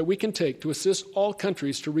steps that we can take to assist all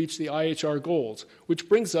countries to reach the IHR goals, which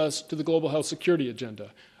brings us to the Global Health Security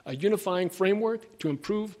Agenda, a unifying framework to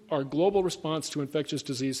improve our global response to infectious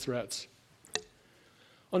disease threats.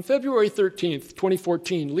 On February 13,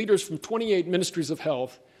 2014, leaders from 28 ministries of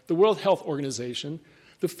health, the World Health Organization,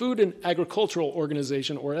 the Food and Agricultural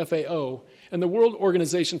Organization, or FAO, and the World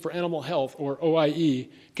Organization for Animal Health, or OIE,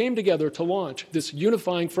 came together to launch this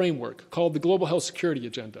unifying framework called the Global Health Security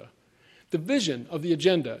Agenda. The vision of the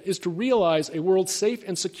agenda is to realize a world safe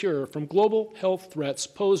and secure from global health threats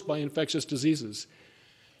posed by infectious diseases.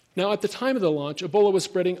 Now, at the time of the launch, Ebola was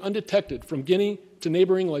spreading undetected from Guinea to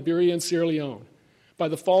neighboring Liberia and Sierra Leone. By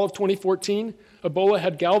the fall of 2014, Ebola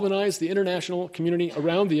had galvanized the international community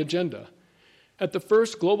around the agenda. At the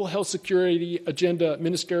first Global Health Security Agenda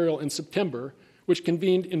Ministerial in September, which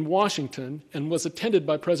convened in Washington and was attended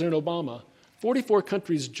by President Obama, 44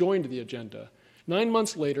 countries joined the agenda. 9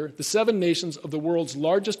 months later, the 7 nations of the world's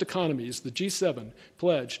largest economies, the G7,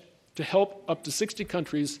 pledged to help up to 60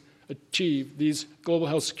 countries achieve these global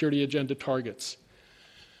health security agenda targets.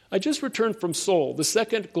 I just returned from Seoul, the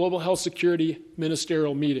second Global Health Security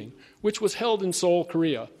Ministerial meeting, which was held in Seoul,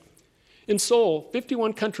 Korea. In Seoul,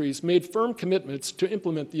 51 countries made firm commitments to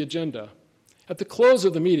implement the agenda. At the close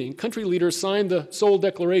of the meeting, country leaders signed the Seoul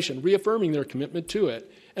Declaration, reaffirming their commitment to it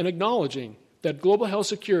and acknowledging that global health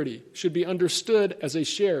security should be understood as a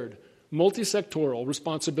shared, multi-sectoral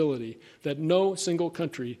responsibility that no single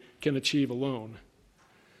country can achieve alone.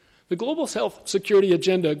 The Global Health Security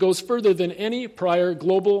Agenda goes further than any prior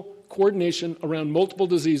global coordination around multiple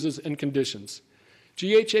diseases and conditions.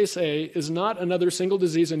 GHSA is not another single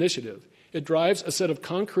disease initiative. It drives a set of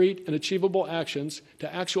concrete and achievable actions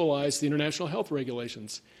to actualize the international health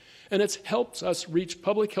regulations, and it helps us reach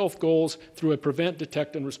public health goals through a prevent,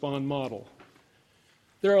 detect, and respond model.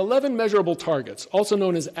 There are 11 measurable targets, also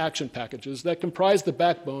known as action packages, that comprise the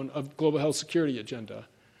backbone of the Global Health Security Agenda.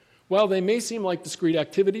 While they may seem like discrete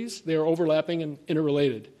activities, they are overlapping and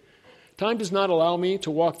interrelated. Time does not allow me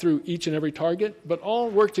to walk through each and every target, but all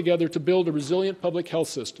work together to build a resilient public health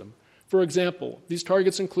system. For example, these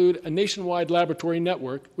targets include a nationwide laboratory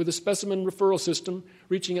network with a specimen referral system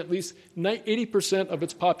reaching at least 80% of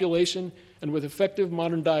its population and with effective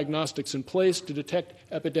modern diagnostics in place to detect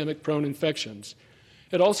epidemic-prone infections.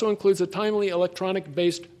 It also includes a timely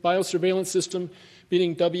electronic-based biosurveillance system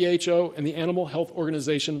meeting WHO and the Animal Health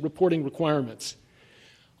Organization reporting requirements.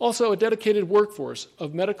 Also, a dedicated workforce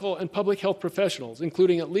of medical and public health professionals,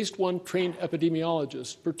 including at least one trained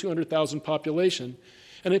epidemiologist per 200,000 population,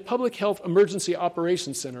 and a Public Health Emergency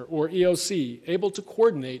Operations Center, or EOC, able to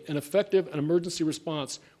coordinate an effective and emergency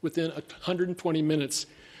response within 120 minutes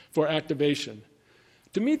for activation.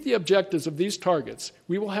 To meet the objectives of these targets,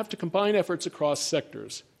 we will have to combine efforts across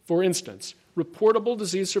sectors. For instance, reportable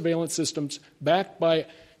disease surveillance systems backed by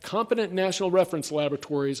competent national reference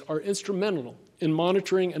laboratories are instrumental in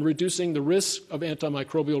monitoring and reducing the risk of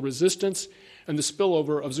antimicrobial resistance and the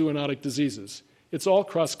spillover of zoonotic diseases. It's all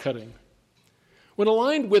cross-cutting. When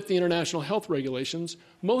aligned with the international health regulations,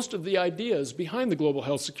 most of the ideas behind the Global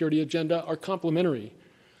Health Security Agenda are complementary.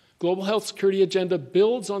 Global Health Security Agenda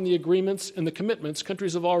builds on the agreements and the commitments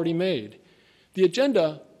countries have already made. The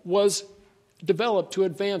agenda was developed to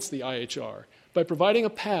advance the IHR by providing a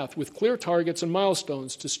path with clear targets and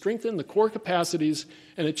milestones to strengthen the core capacities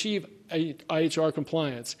and achieve IHR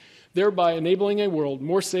compliance, thereby enabling a world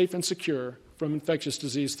more safe and secure from infectious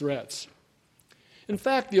disease threats. In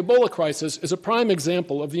fact, the Ebola crisis is a prime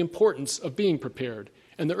example of the importance of being prepared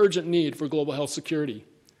and the urgent need for global health security.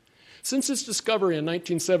 Since its discovery in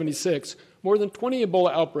 1976, more than 20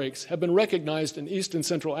 Ebola outbreaks have been recognized in East and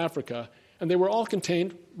Central Africa, and they were all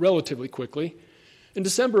contained relatively quickly. In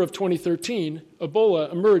December of 2013,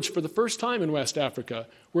 Ebola emerged for the first time in West Africa,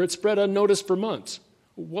 where it spread unnoticed for months.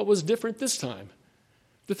 What was different this time?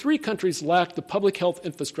 The 3 countries lacked the public health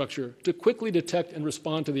infrastructure to quickly detect and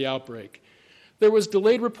respond to the outbreak. There was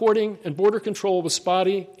delayed reporting, and border control was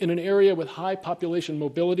spotty in an area with high population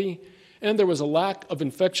mobility, and there was a lack of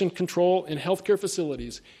infection control in healthcare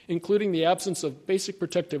facilities, including the absence of basic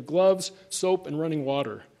protective gloves, soap, and running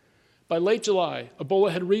water. By late July,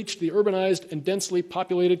 Ebola had reached the urbanized and densely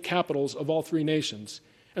populated capitals of all 3 nations,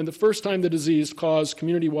 and the first time the disease caused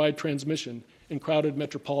community-wide transmission in crowded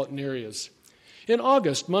metropolitan areas. In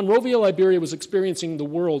August, Monrovia, Liberia was experiencing the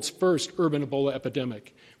world's first urban Ebola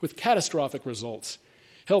epidemic, with catastrophic results.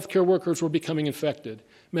 Healthcare workers were becoming infected,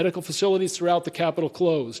 medical facilities throughout the capital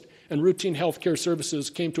closed, and routine healthcare services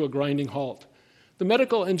came to a grinding halt. The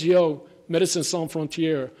medical NGO Médecins Sans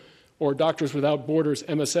Frontières, or Doctors Without Borders,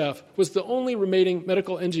 MSF, was the only remaining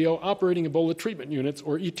medical NGO operating Ebola treatment units,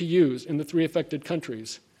 or ETUs, in the 3 affected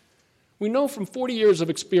countries. We know from 40 years of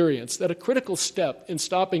experience that a critical step in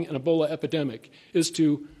stopping an Ebola epidemic is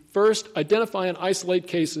to, first, identify and isolate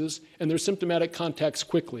cases and their symptomatic contacts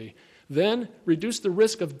quickly, then reduce the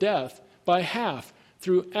risk of death by half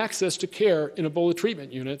through access to care in Ebola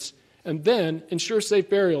treatment units, and then ensure safe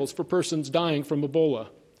burials for persons dying from Ebola.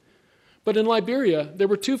 But in Liberia, there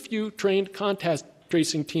were too few trained contact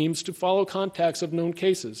tracing teams to follow contacts of known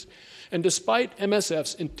cases. And despite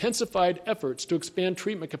MSF's intensified efforts to expand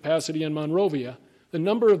treatment capacity in Monrovia, the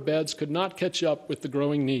number of beds could not catch up with the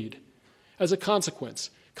growing need. As a consequence,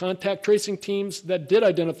 contact tracing teams that did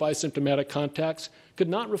identify symptomatic contacts could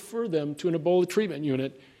not refer them to an Ebola treatment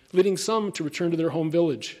unit, leading some to return to their home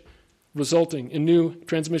village, resulting in new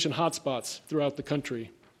transmission hotspots throughout the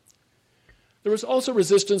country. There was also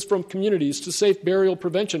resistance from communities to safe burial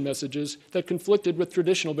prevention messages that conflicted with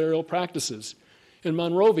traditional burial practices. In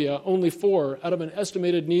Monrovia, only 4 out of an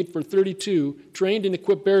estimated need for 32 trained and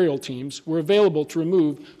equipped burial teams were available to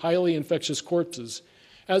remove highly infectious corpses.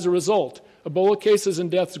 As a result, Ebola cases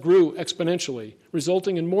and deaths grew exponentially,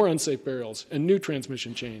 resulting in more unsafe burials and new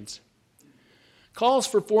transmission chains. Calls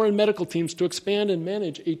for foreign medical teams to expand and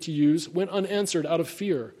manage ATUs went unanswered out of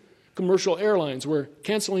fear. Commercial airlines were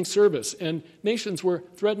canceling service, and nations were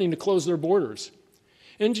threatening to close their borders.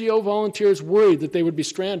 NGO volunteers worried that they would be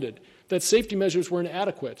stranded, that safety measures were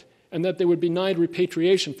inadequate, and that they would be denied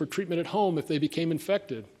repatriation for treatment at home if they became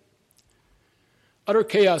infected. Utter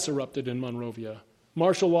chaos erupted in Monrovia.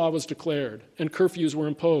 Martial law was declared, and curfews were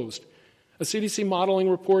imposed. A CDC modeling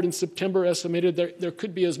report in September estimated that there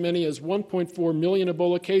could be as many as 1.4 million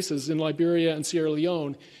Ebola cases in Liberia and Sierra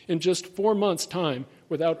Leone in just 4 months' time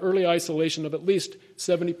without early isolation of at least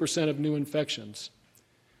 70% of new infections.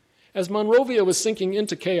 As Monrovia was sinking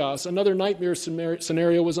into chaos, another nightmare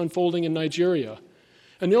scenario was unfolding in Nigeria.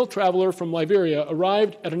 An ill traveler from Liberia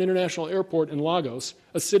arrived at an international airport in Lagos,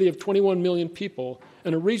 a city of 21 million people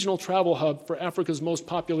and a regional travel hub for Africa's most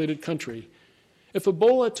populated country. If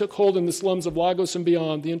Ebola took hold in the slums of Lagos and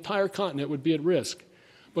beyond, the entire continent would be at risk.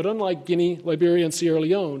 But unlike Guinea, Liberia, and Sierra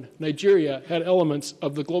Leone, Nigeria had elements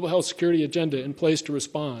of the global health security agenda in place to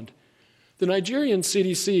respond. The Nigerian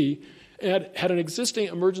CDC had an existing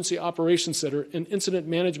emergency operations center and incident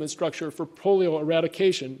management structure for polio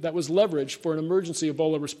eradication that was leveraged for an emergency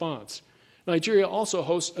Ebola response. Nigeria also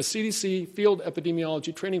hosts a CDC Field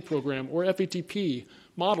Epidemiology Training Program, or FETP,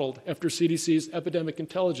 modeled after CDC's Epidemic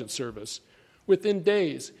Intelligence Service. Within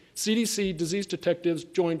days, CDC disease detectives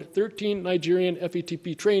joined 13 Nigerian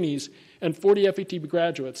FETP trainees and 40 FETP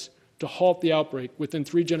graduates to halt the outbreak within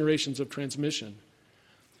 3 generations of transmission.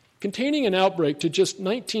 Containing an outbreak to just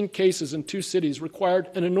 19 cases in 2 cities required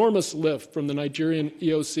an enormous lift from the Nigerian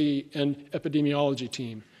EOC and epidemiology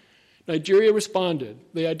team. Nigeria responded.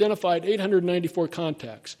 They identified 894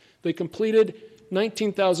 contacts. They completed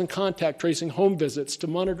 19,000 contact tracing home visits to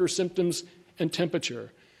monitor symptoms and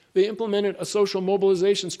temperature. They implemented a social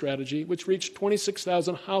mobilization strategy which reached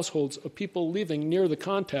 26,000 households of people living near the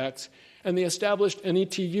contacts, and they established an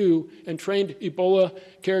ETU and trained Ebola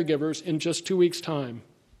caregivers in just 2 weeks' time.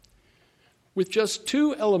 With just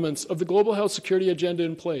 2 elements of the global health security agenda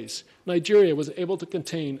in place, Nigeria was able to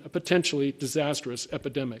contain a potentially disastrous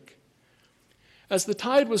epidemic. As the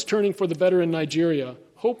tide was turning for the better in Nigeria,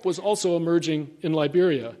 hope was also emerging in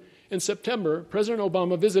Liberia. In September, President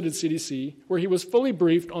Obama visited CDC, where he was fully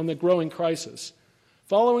briefed on the growing crisis.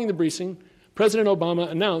 Following the briefing, President Obama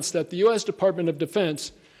announced that the U.S. Department of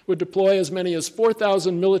Defense would deploy as many as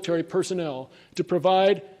 4,000 military personnel to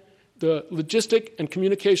provide the logistic and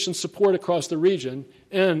communication support across the region,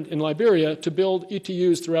 and in Liberia to build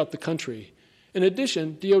ETUs throughout the country. In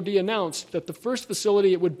addition, DoD announced that the first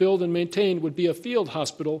facility it would build and maintain would be a field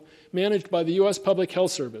hospital managed by the U.S. Public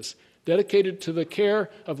Health Service, dedicated to the care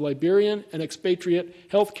of Liberian and expatriate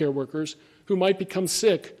healthcare workers who might become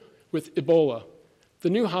sick with Ebola. The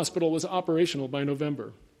new hospital was operational by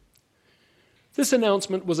November. This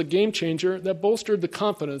announcement was a game changer that bolstered the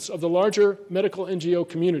confidence of the larger medical NGO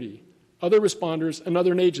community, other responders, and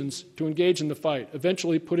other nations to engage in the fight,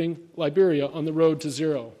 eventually putting Liberia on the road to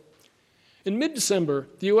zero. In mid-December,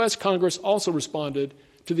 the U.S. Congress also responded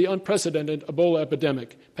to the unprecedented Ebola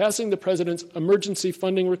epidemic, passing the President's emergency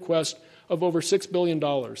funding request of over $6 billion.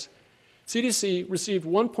 CDC received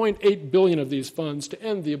 $1.8 billion of these funds to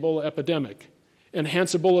end the Ebola epidemic,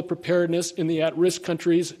 enhance Ebola preparedness in the at-risk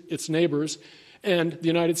countries, its neighbors, and the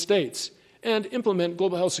United States, and implement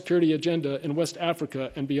global health security agenda in West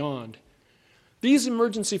Africa and beyond. These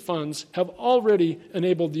emergency funds have already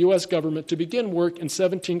enabled the U.S. government to begin work in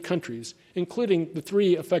 17 countries, including the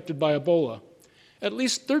 3 affected by Ebola. At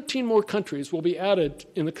least 13 more countries will be added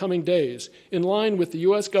in the coming days, in line with the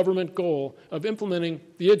U.S. government goal of implementing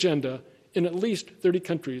the agenda in at least 30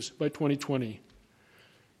 countries by 2020.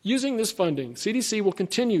 Using this funding, CDC will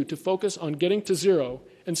continue to focus on getting to zero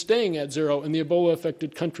and staying at zero in the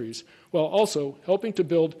Ebola-affected countries, while also helping to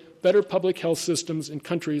build better public health systems in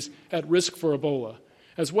countries at risk for Ebola,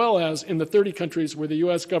 as well as in the 30 countries where the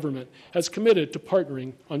U.S. government has committed to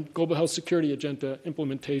partnering on global health security agenda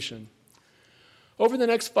implementation. Over the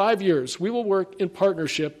next 5 years, we will work in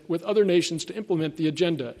partnership with other nations to implement the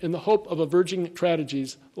agenda in the hope of averting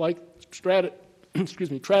tragedies like the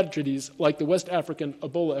West African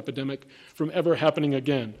Ebola epidemic from ever happening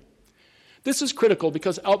again. This is critical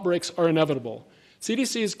because outbreaks are inevitable.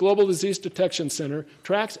 CDC's Global Disease Detection Center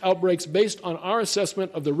tracks outbreaks based on our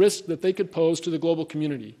assessment of the risk that they could pose to the global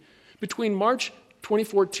community. Between March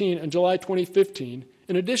 2014 and July 2015,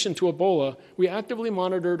 In addition to Ebola, we actively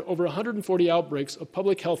monitored over 140 outbreaks of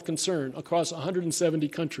public health concern across 170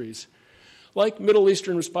 countries. Like Middle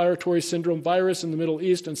Eastern respiratory syndrome virus in the Middle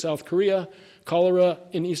East and South Korea, cholera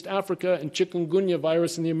in East Africa, and chikungunya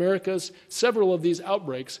virus in the Americas, several of these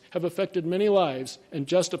outbreaks have affected many lives and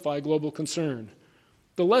justify global concern.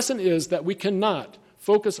 The lesson is that we cannot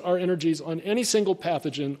focus our energies on any single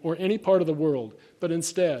pathogen or any part of the world, but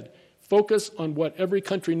instead focus on what every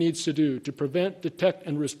country needs to do to prevent, detect,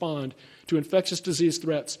 and respond to infectious disease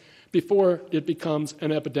threats before it becomes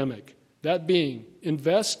an epidemic. That being,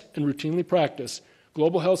 invest and routinely practice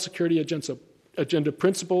global health security agenda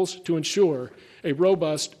principles to ensure a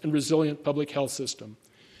robust and resilient public health system.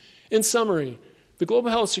 In summary, the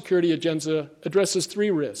global health security agenda addresses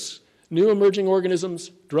 3 risks: new emerging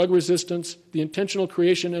organisms, drug resistance, the intentional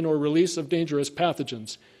creation and or release of dangerous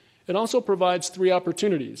pathogens. It also provides 3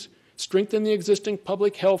 opportunities: strengthen the existing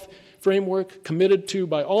public health framework committed to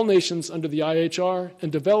by all nations under the IHR,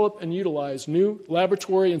 and develop and utilize new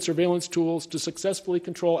laboratory and surveillance tools to successfully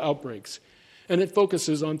control outbreaks. And it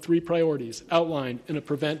focuses on 3 priorities outlined in a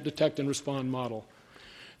prevent, detect, and respond model.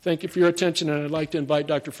 Thank you for your attention, and I'd like to invite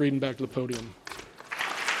Dr. Frieden back to the podium.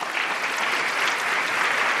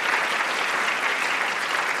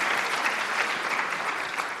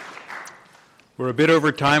 We're a bit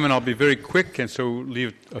over time, and I'll be very quick, and so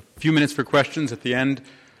leave a few minutes for questions at the end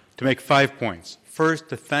to make 5 points. First,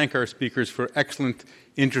 to thank our speakers for excellent,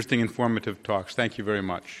 interesting, informative talks. Thank you very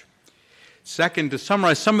much. Second, to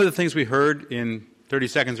summarize some of the things we heard in 30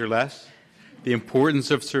 seconds or less: the importance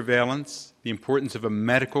of surveillance, the importance of a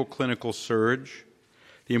medical clinical surge,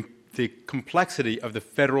 the complexity of the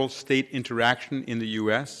federal-state interaction in the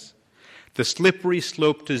U.S., the slippery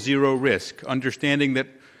slope to zero risk, understanding that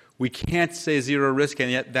we can't say zero risk,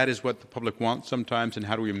 and yet that is what the public wants sometimes, and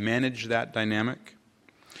how do we manage that dynamic?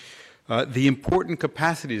 The important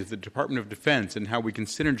capacities of the Department of Defense and how we can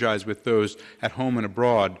synergize with those at home and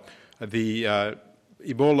abroad. The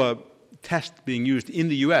Ebola test being used in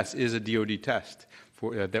the U.S. is a DoD test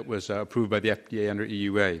that was approved by the FDA under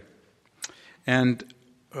EUA. And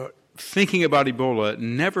thinking about Ebola,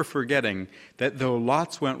 never forgetting that though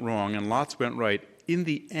lots went wrong and lots went right, in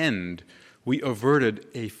the end, we averted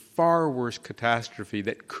a far worse catastrophe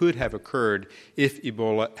that could have occurred if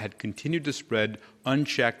Ebola had continued to spread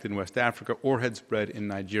unchecked in West Africa or had spread in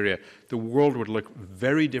Nigeria. The world would look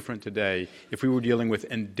very different today if we were dealing with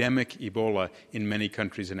endemic Ebola in many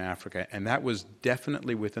countries in Africa, and that was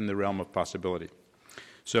definitely within the realm of possibility.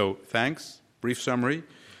 So, thanks. Brief summary.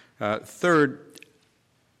 Third,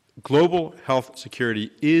 global health security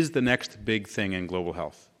is the next big thing in global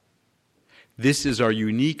health. This is our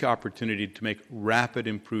unique opportunity to make rapid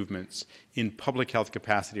improvements in public health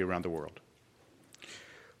capacity around the world.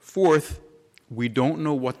 Fourth, we don't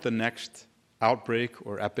know what the next outbreak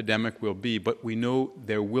or epidemic will be, but we know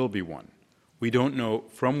there will be one. We don't know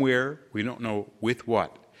from where, we don't know with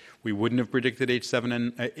what. We wouldn't have predicted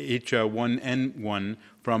H1N1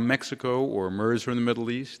 from Mexico or MERS from the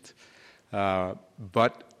Middle East,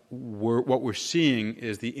 but what we're seeing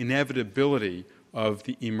is the inevitability of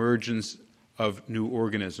the emergence of new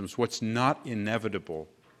organisms. What's not inevitable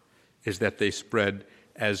is that they spread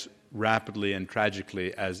as rapidly and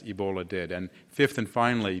tragically as Ebola did. And fifth and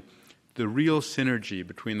finally, the real synergy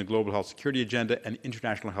between the global health security agenda and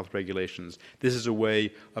international health regulations. This is a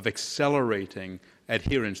way of accelerating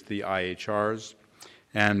adherence to the IHRs.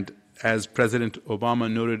 And as President Obama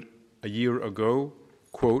noted a year ago,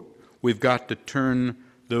 quote, "We've got to turn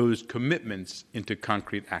those commitments into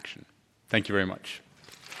concrete action." Thank you very much.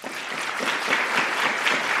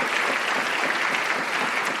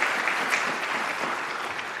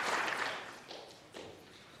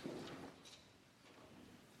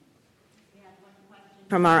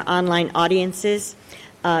 From our online audiences,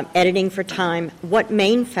 editing for time, what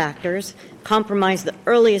main factors compromise the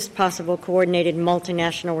earliest possible coordinated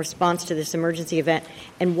multinational response to this emergency event,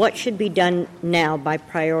 and what should be done now by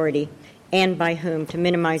priority and by whom to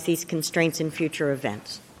minimize these constraints in future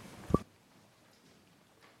events?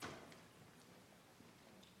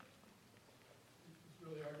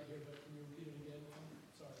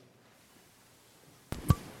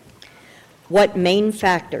 What main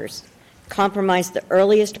factors compromise the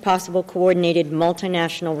earliest possible coordinated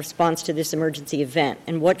multinational response to this emergency event,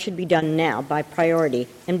 and what should be done now by priority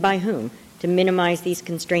and by whom to minimize these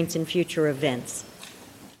constraints in future events?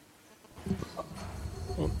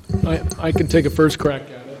 Well, I can take a first crack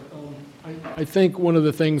at it. I think one of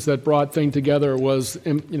the things that brought things together was,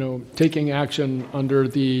 taking action under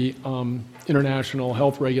the international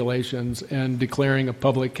health regulations and declaring a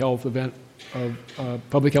public health event,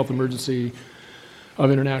 public health emergency of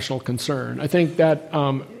international concern. I think that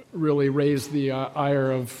really raised the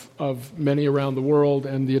ire of many around the world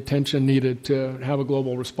and the attention needed to have a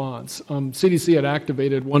global response. CDC had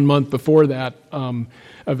activated 1 month before that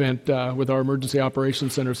event with our Emergency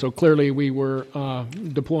Operations Center, so clearly we were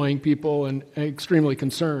deploying people and extremely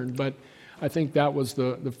concerned, but I think that was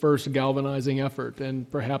the first galvanizing effort, and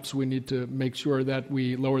perhaps we need to make sure that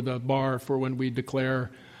we lower the bar for when we declare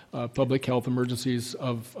public health emergencies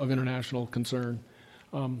of international concern.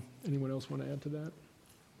 Anyone else want to add to that?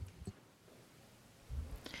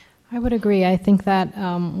 I would agree. I think that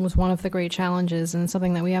was one of the great challenges and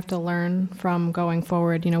something that we have to learn from going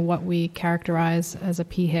forward, what we characterize as a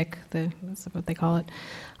PHIC, that's what they call it,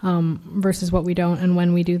 versus what we don't, and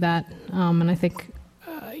when we do that. And I think,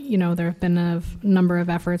 there have been a number of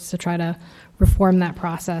efforts to try to reform that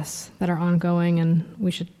process that are ongoing, and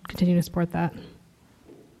we should continue to support that.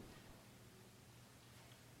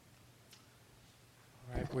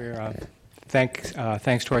 All right, we're thanks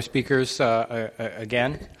to our speakers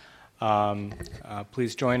again.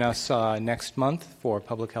 Please join us next month for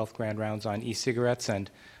Public Health Grand Rounds on e-cigarettes, and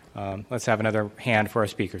let's have another hand for our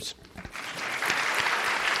speakers.